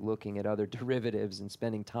really looking at other derivatives and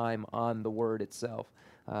spending time on the word itself.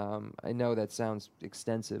 I know that sounds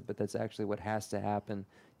extensive, but that's actually what has to happen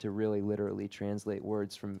to really literally translate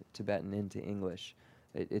words from Tibetan into English.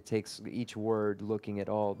 It takes each word looking at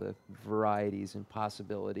all the varieties and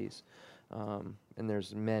possibilities. And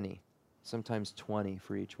there's many, sometimes 20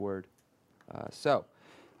 for each word. So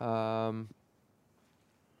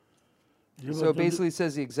basically it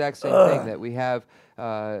says the exact same thing, that we have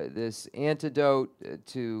this antidote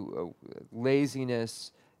to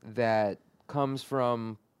laziness that comes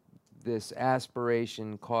from this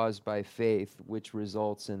aspiration caused by faith, which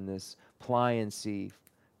results in this pliancy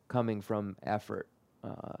coming from effort,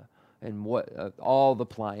 and all the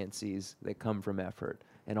pliancies that come from effort,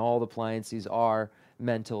 and all the pliancies are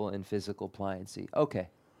mental and physical pliancy. Okay.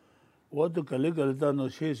 What the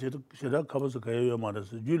Caligalitano says, Shira covers the Kayo Maras,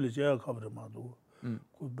 Julie covered Madu,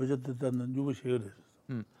 could budget than you share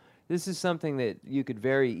it. This is something that you could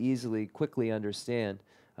very easily, quickly understand.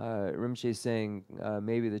 Rinpoche is saying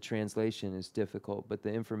maybe the translation is difficult, but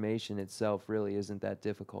the information itself really isn't that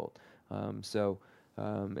difficult. So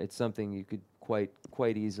it's something you could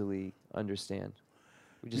quite easily understand.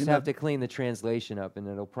 We just have to clean the translation up, and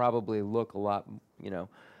it'll probably look a lot,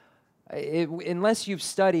 unless you've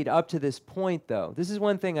studied up to this point, though. This is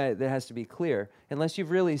one thing that has to be clear. Unless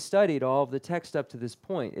you've really studied all of the text up to this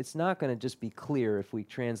point, it's not going to just be clear if we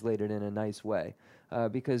translate it in a nice way.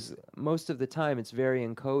 Because most of the time it's very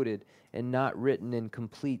encoded and not written in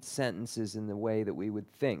complete sentences in the way that we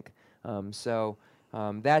would think.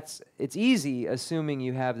 It's easy assuming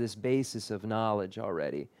you have this basis of knowledge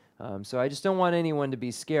already. So I just don't want anyone to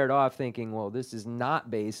be scared off thinking, well, this is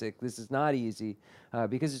not basic, this is not easy,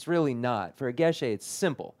 because it's really not. For a geshe, it's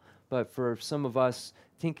simple. But for some of us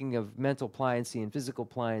thinking of mental pliancy and physical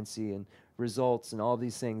pliancy and results and all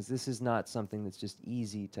these things, this is not something that's just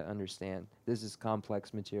easy to understand. This is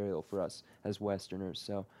complex material for us as Westerners.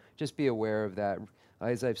 So just be aware of that.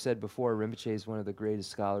 As I've said before, Rinpoche is one of the greatest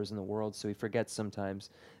scholars in the world, so he forgets sometimes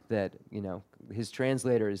that, his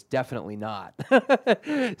translator is definitely not.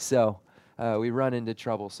 So we run into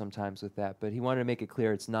trouble sometimes with that. But he wanted to make it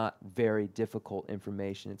clear it's not very difficult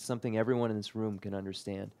information. It's something everyone in this room can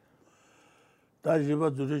understand. Less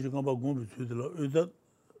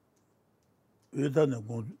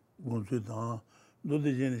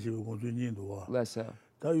so.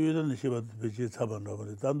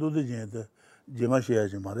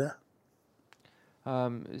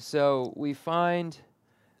 So we find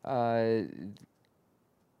the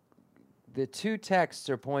two texts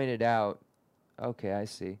are pointed out. Okay, I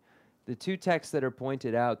see. The two texts that are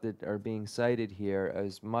pointed out that are being cited here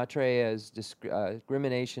is Maitreya's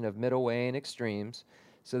discrimination of middle way and extremes.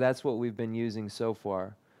 So that's what we've been using so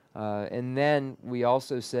far. And then we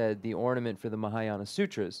also said the ornament for the Mahayana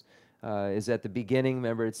Sutras is at the beginning.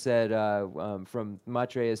 Remember, it said from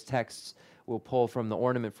Maitreya's texts, we'll pull from the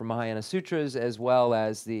ornament from Mahayana Sutras as well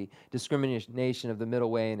as the discrimination of the middle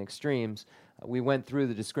way and extremes. We went through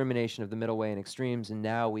the discrimination of the middle way and extremes, and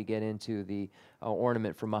now we get into the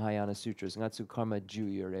ornament from Mahayana Sutras. Ngatsu karma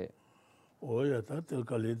juyure. Oh, yeah, that's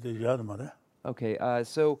okay,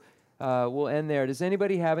 so we'll end there. Does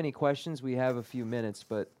anybody have any questions? We have a few minutes,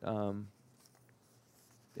 but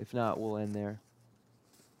if not, we'll end there.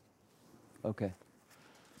 Okay.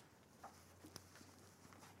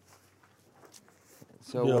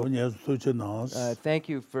 So thank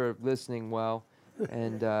you for listening well.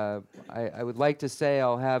 And I would like to say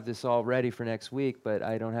I'll have this all ready for next week, but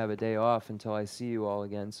I don't have a day off until I see you all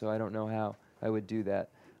again, so I don't know how I would do that.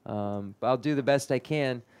 But I'll do the best I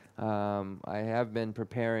can. I have been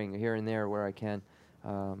preparing here and there where I can,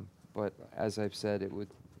 but as I've said, it would,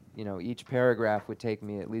 each paragraph would take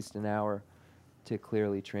me at least an hour to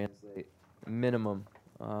clearly translate, minimum.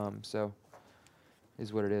 So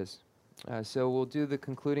is what it is. So we'll do the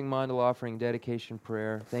concluding mandala offering dedication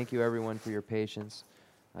prayer. Thank you, everyone, for your patience.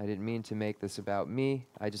 I didn't mean to make this about me.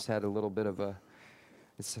 I just had a little bit of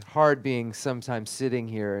it's hard being sometimes sitting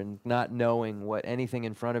here and not knowing what anything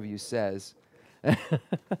in front of you says.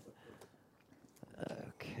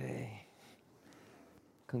 Okay.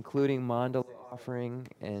 Concluding mandala offering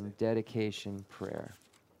and dedication prayer.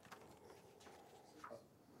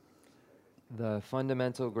 The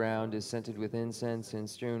fundamental ground is scented with incense and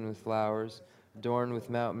strewn with flowers, adorned with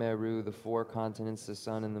Mount Meru, the four continents, the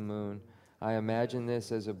sun, and the moon. I imagine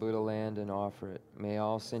this as a Buddha land and offer it. May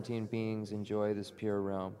all sentient beings enjoy this pure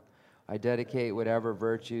realm. I dedicate whatever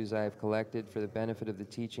virtues I have collected for the benefit of the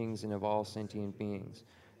teachings and of all sentient beings,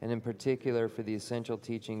 and in particular for the essential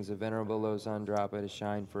teachings of Venerable Lobsang Drakpa to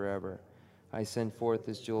shine forever. I send forth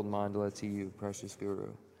this jeweled mandala to you, precious Guru.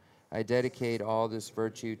 I dedicate all this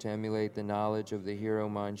virtue to emulate the knowledge of the hero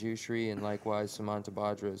Manjushri and likewise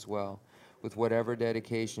Samantabhadra as well. With whatever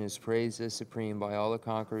dedication is praised as supreme by all the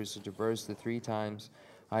conquerors who traverse the 3 times,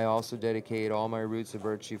 I also dedicate all my roots of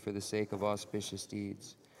virtue for the sake of auspicious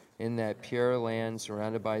deeds. In that pure land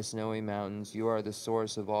surrounded by snowy mountains, you are the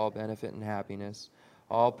source of all benefit and happiness.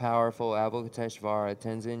 All-powerful Avalokiteshvara,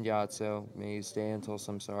 Tenzin Gyatso, may you stay until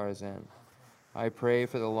samsara's end. I pray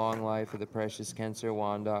for the long life of the precious Khensur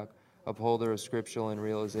Wandak, upholder of scriptural and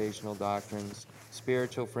realizational doctrines,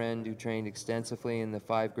 spiritual friend who trained extensively in the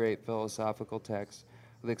 5 great philosophical texts,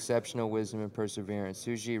 with exceptional wisdom and perseverance.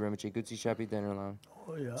 Suji Rinpoche Gutsi Shapi Denerlam.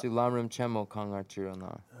 Oh, yeah. To Lamrim Chenmo Kang Archiro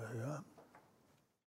Na. Yeah.